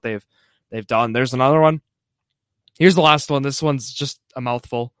move is what they've done. There's another one. Here's the last one. This one's just a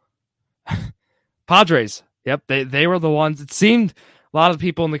mouthful. Padres. Yep, they were the ones. It seemed a lot of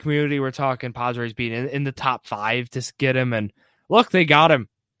people in the community were talking Padres being in the top 5 to get him. And look, they got him.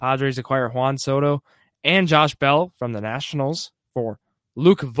 Padres acquire Juan Soto and Josh Bell from the Nationals for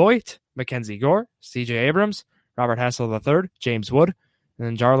Luke Voigt, Mackenzie Gore, C.J. Abrams, Robert Hassel III, James Wood, and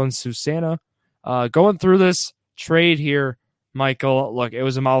then Jarlin Susana. Going through this trade here, Michael, look, it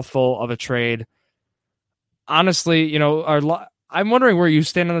was a mouthful of a trade. Honestly, I'm wondering where you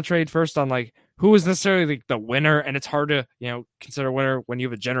stand on the trade first on like who is necessarily the winner, and it's hard to consider a winner when you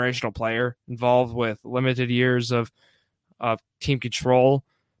have a generational player involved with limited years of team control.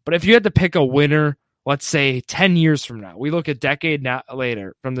 But if you had to pick a winner, let's say 10 years from now, we look a decade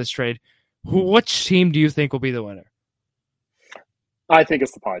later from this trade, which team do you think will be the winner? I think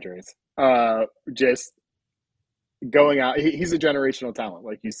it's the Padres. Just going out, he's a generational talent,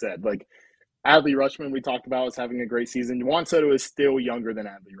 like you said. Like Adley Rutschman, we talked about, is having a great season. Juan Soto is still younger than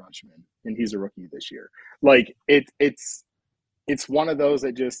Adley Rutschman, and he's a rookie this year. Like it's one of those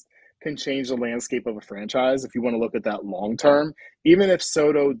that just can change the landscape of a franchise if you want to look at that long term. Even if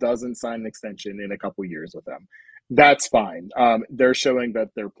Soto doesn't sign an extension in a couple years with them, that's fine. They're showing that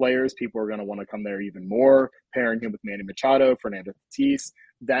they're players. People are going to want to come there even more. Pairing him with Manny Machado, Fernando Tatis,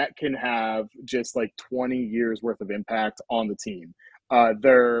 that can have just like 20 years worth of impact on the team.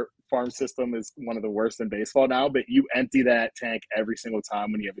 Their farm system is one of the worst in baseball now, but you empty that tank every single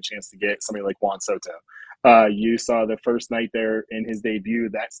time when you have a chance to get somebody like Juan Soto. You saw the first night there in his debut,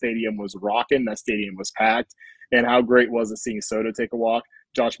 that stadium was rocking, that stadium was packed. And how great was it seeing Soto take a walk,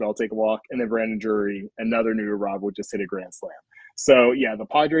 Josh Bell take a walk, and then Brandon Drury, another New Rob, would just hit a grand slam. So, yeah, the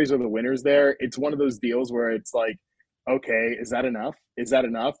Padres are the winners there. It's one of those deals where it's like, okay, is that enough? Is that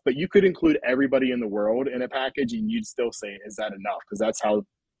enough? But you could include everybody in the world in a package, and you'd still say, is that enough? Because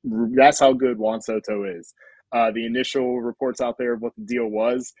that's how good Juan Soto is. The initial reports out there of what the deal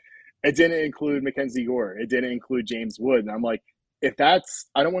was, it didn't include Mackenzie Gore. It didn't include James Wood. And I'm like, if that's,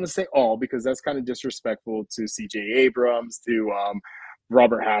 I don't want to say all, because that's kind of disrespectful to C.J. Abrams, to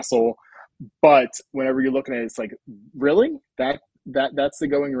Robert Hassel. But whenever you're looking at it, it's like, really? That's the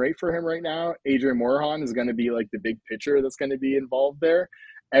going rate for him right now? Adrian Morejon is going to be like the big pitcher that's going to be involved there.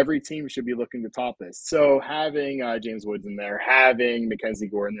 Every team should be looking to top this. So having James Woods in there, having Mackenzie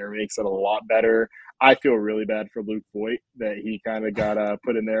Gore in there makes it a lot better. I feel really bad for Luke Voigt that he kind of got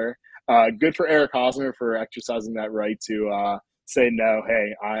put in there. Good for Eric Hosmer for exercising that right to say, no,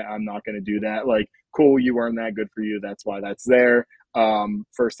 hey, I'm not going to do that. Like, cool, you earned that. Good for you. That's why that's there.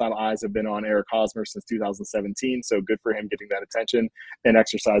 First time eyes have been on Eric Hosmer since 2017. So good for him getting that attention and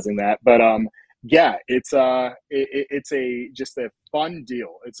exercising that. But yeah, it's just a fun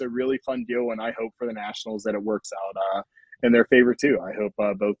deal. It's a really fun deal, and I hope for the Nationals that it works out in their favor too. I hope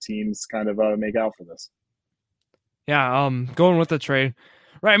both teams kind of make out for this. Yeah, going with the trade,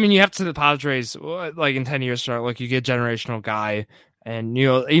 right? I mean, you have to the Padres like in 10 years, like you get a generational guy, and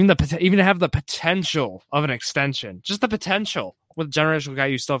even to have the potential of an extension, just the potential with a generational guy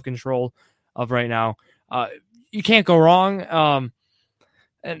you still have control of right now. You can't go wrong.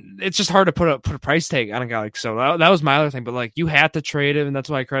 And it's just hard to put a price tag on a guy like so. That was my other thing, but like you had to trade him, and that's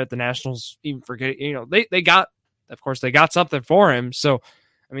why I credit the Nationals even for getting. They got something for him. So,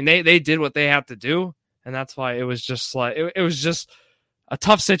 I mean, they did what they had to do, and that's why it was just like it was just a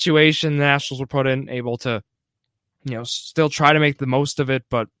tough situation. The Nationals were put in, able to, still try to make the most of it,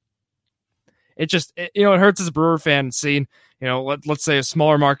 but it hurts as a Brewer fan seeing, let's say a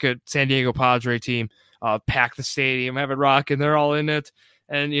smaller market San Diego Padre team pack the stadium, have it rock, and they're all in it.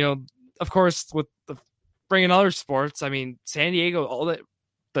 And, of course, with bringing other sports, I mean, San Diego,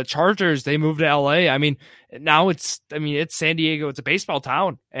 the Chargers, they moved to LA. I mean, now it's San Diego. It's a baseball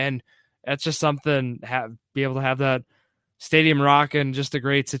town. And that's just something, be able to have that stadium rocking, just a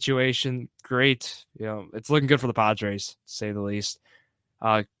great situation. Great. It's looking good for the Padres, to say the least.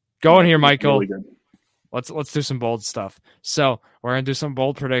 Going here, Michael. Really let's do some bold stuff. So we're going to do some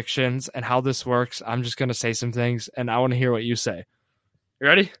bold predictions and how this works. I'm just going to say some things, and I want to hear what you say. You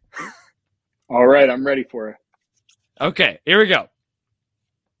ready? All right, I'm ready for it. Okay, here we go.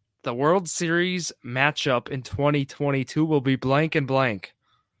 The World Series matchup in 2022 will be blank and blank.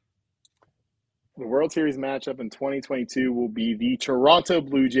 The World Series matchup in 2022 will be the Toronto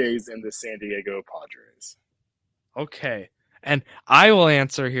Blue Jays and the San Diego Padres. Okay, and I will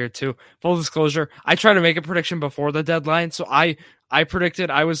answer here too. Full disclosure, I try to make a prediction before the deadline, so I I predicted,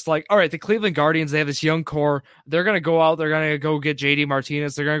 I was like, all right, the Cleveland Guardians, they have this young core. They're going to go out. They're going to go get JD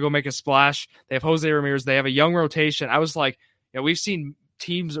Martinez. They're going to go make a splash. They have Jose Ramirez. They have a young rotation. I was like, we've seen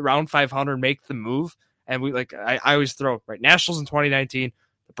teams around 500 make the move. And I always throw, right? Nationals in 2019,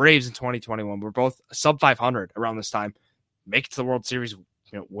 the Braves in 2021 were both sub 500 around this time. Make it to the World Series,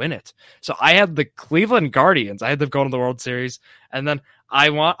 win it. So I had the Cleveland Guardians. I had them going to the World Series. And then I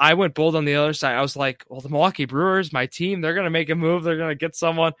went bold on the other side. I was like, well, the Milwaukee Brewers, my team, they're going to make a move. They're going to get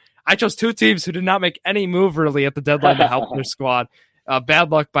someone. I chose two teams who did not make any move really at the deadline to help their squad.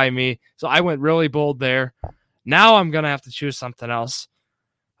 Bad luck by me. So I went really bold there. Now I'm going to have to choose something else.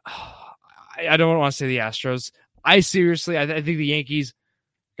 I don't want to say the Astros. I think the Yankees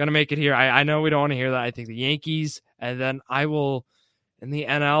going to make it here. I know we don't want to hear that. I think the Yankees, and then I will, in the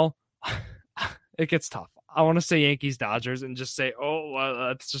NL, it gets tough. I want to say Yankees, Dodgers, and just say, oh, well,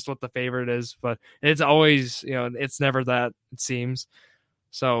 that's just what the favorite is. But it's always, it's never that, it seems.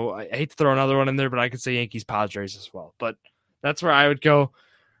 So I hate to throw another one in there, but I could say Yankees, Padres as well. But that's where I would go.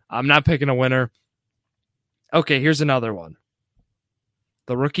 I'm not picking a winner. Okay, here's another one.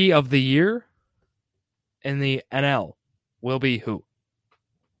 The Rookie of the Year in the NL will be who?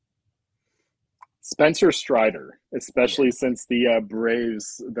 Spencer Strider, especially since the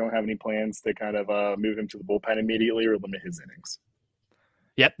Braves don't have any plans to kind of move him to the bullpen immediately or limit his innings.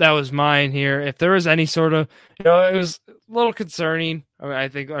 Yep, that was mine here. If there was any sort of, it was a little concerning, I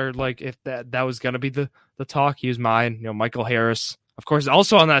think, or like if that was going to be the talk, he was mine. Michael Harris, of course,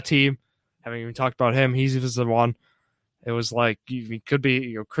 also on that team. Haven't even talked about him. He was the one. It was like, he could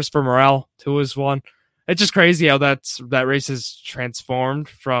be, Christopher Morel, too, is one. It's just crazy how that race has transformed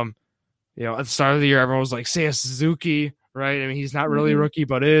from, at the start of the year, everyone was like, Seiya Suzuki, right? I mean, he's not really a rookie,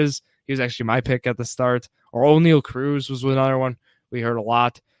 but is. He was actually my pick at the start. Or O'Neal Cruz was another one we heard a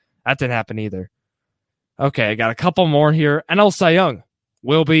lot. That didn't happen either. Okay, I got a couple more here. NL Cy Young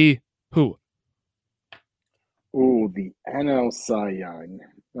will be who? Ooh, the NL Cy Young.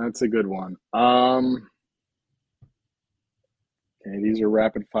 That's a good one. Okay, these are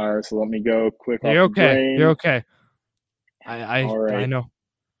rapid fire, so let me go quick off the brain. You're okay. All right. I know.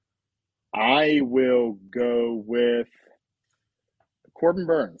 I will go with Corbin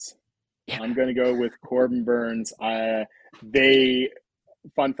Burns. Yeah. I'm going to go with Corbin Burns. Fun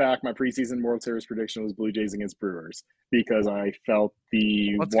fact, my preseason World Series prediction was Blue Jays against Brewers because I felt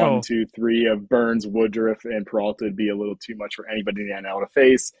the 1, 2, 3 of Burns, Woodruff, and Peralta would be a little too much for anybody in the NL to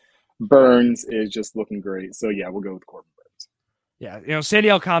face. Burns is just looking great. So, yeah, we'll go with Corbin Burns. Yeah,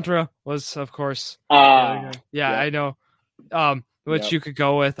 Sandy Alcantara was, of course. Yeah, I know. Which you could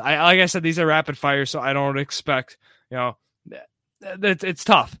go with. Like I said, these are rapid fire, so I don't expect, it's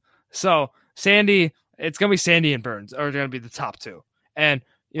tough. So Sandy, it's going to be Sandy and Burns are going to be the top two. And,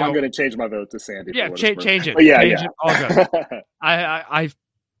 I'm going to change my vote to Sandy. Yeah, change it. But It. All good.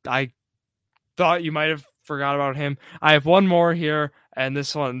 I thought you might have forgot about him. I have one more here, and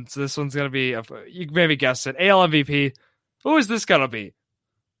this one's going to be, you maybe guessed it, AL MVP. Who is this going to be?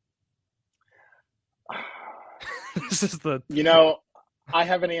 This is I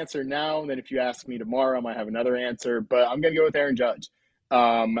have an answer now, and then if you ask me tomorrow, I might have another answer, but I'm going to go with Aaron Judge.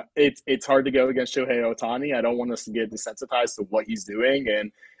 It's hard to go against Shohei Ohtani. I don't want us to get desensitized to what he's doing,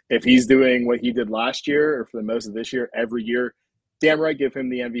 and if he's doing what he did last year or for the most of this year, every year, damn right, give him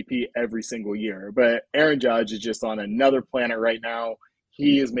the MVP every single year. But Aaron Judge is just on another planet right now.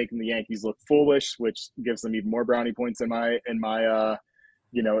 He is making the Yankees look foolish, which gives them even more brownie points in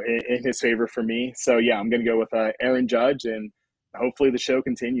his favor for me. So, yeah, I'm going to go with Aaron Judge, and hopefully the show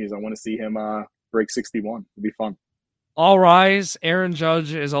continues. I want to see him break 61. It'll be fun. All rise. Aaron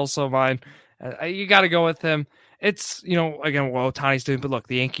Judge is also mine. You got to go with him. It's, again, what Ohtani's doing. But, look,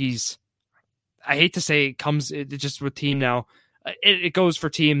 the Yankees, I hate to say it just with team now. It goes for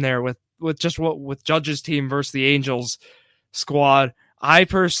team there with Judge's team versus the Angels squad. I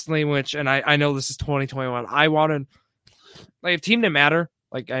personally, and I know this is 2021, I wanted, if team didn't matter,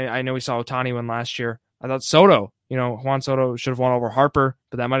 I know we saw Ohtani win last year. I thought Soto, Juan Soto should have won over Harper,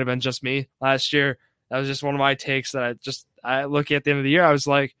 but that might have been just me last year. That was just one of my takes that I look at the end of the year. I was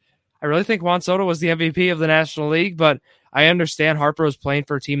like, I really think Juan Soto was the MVP of the National League, but I understand Harper was playing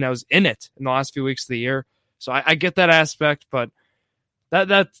for a team that was in it in the last few weeks of the year. So I get that aspect, but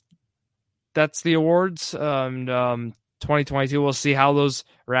that's the awards. 2022, we'll see how those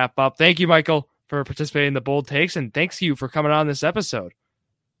wrap up. Thank you, Michael, for participating in the bold takes, and thanks you for coming on this episode.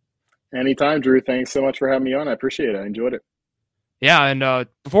 Anytime, Drew. Thanks so much for having me on. I appreciate it. I enjoyed it. Yeah, and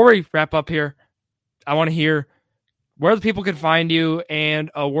before we wrap up here, I want to hear where the people can find you and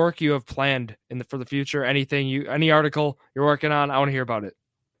a work you have planned for the future. Any article you're working on, I want to hear about it.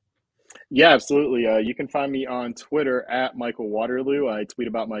 Yeah, absolutely. You can find me on Twitter at Michael Waterloo. I tweet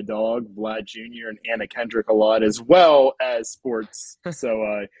about my dog, Vlad Jr., and Anna Kendrick a lot, as well as sports.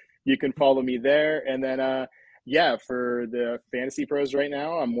 So you can follow me there. And then, yeah, for the Fantasy Pros right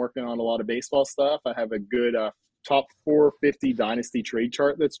now, I'm working on a lot of baseball stuff. I have a good top 450 dynasty trade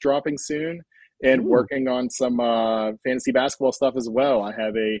chart that's dropping soon, and Ooh. working on some fantasy basketball stuff as well. I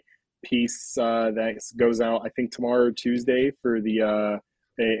have a piece that goes out, I think, tomorrow or Tuesday for the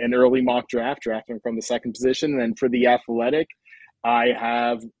an early mock draft, drafting from the second position. And then for the Athletic, I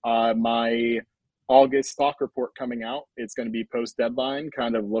have my August stock report coming out. It's going to be post deadline,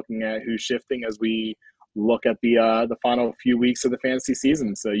 kind of looking at who's shifting as we look at the final few weeks of the fantasy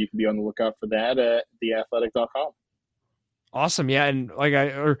season. So you can be on the lookout for that at theathletic.com. Awesome. Yeah. And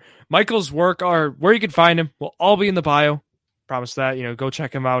Michael's work are where you can find him will all be in the bio. Promise that, go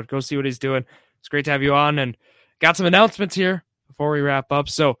check him out, go see what he's doing. It's great to have you on, and got some announcements here before we wrap up.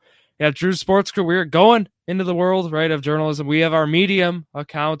 So yeah, Drew Sports Crew, we're going into the world, right, of journalism. We have our Medium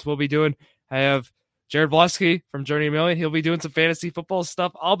account we'll be doing. I have Jared Vlesky from Journey to Million. He'll be doing some fantasy football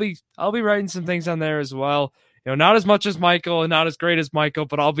stuff. I'll be writing some things on there as well. Not as much as Michael and not as great as Michael,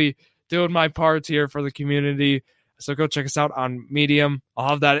 but I'll be doing my parts here for the community. So go check us out on Medium. I'll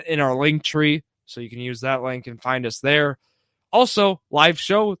have that in our link tree, so you can use that link and find us there. Also, live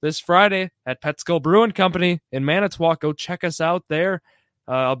show this Friday at Petskill Brewing Company in Manitowoc. Go check us out there.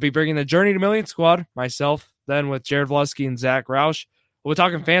 I'll be bringing the Journey to Million squad, myself, then with Jared Vlesky and Zach Roush. We're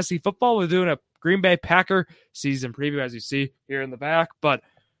talking fantasy football. We're doing a Green Bay Packer season preview, as you see here in the back. But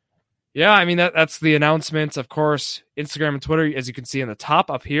yeah, I mean, that's the announcements. Of course, Instagram and Twitter, as you can see in the top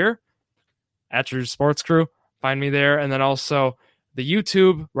up here, at Drew Sports Crew. Find me there. And then also the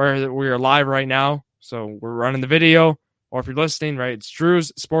YouTube, where we are live right now. So we're running the video. Or if you're listening, right, it's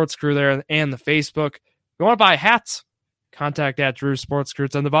Drew's Sports Crew there, and the Facebook. If you want to buy hats, contact at Drew's Sports Crew.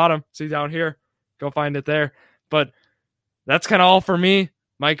 It's on the bottom. See down here. Go find it there. But that's kind of all for me.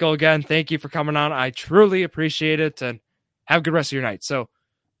 Michael, again, thank you for coming on. I truly appreciate it, and have a good rest of your night. So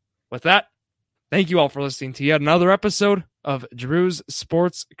with that, thank you all for listening to yet another episode of Drew's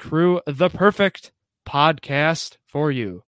Sports Crew, the perfect podcast for you.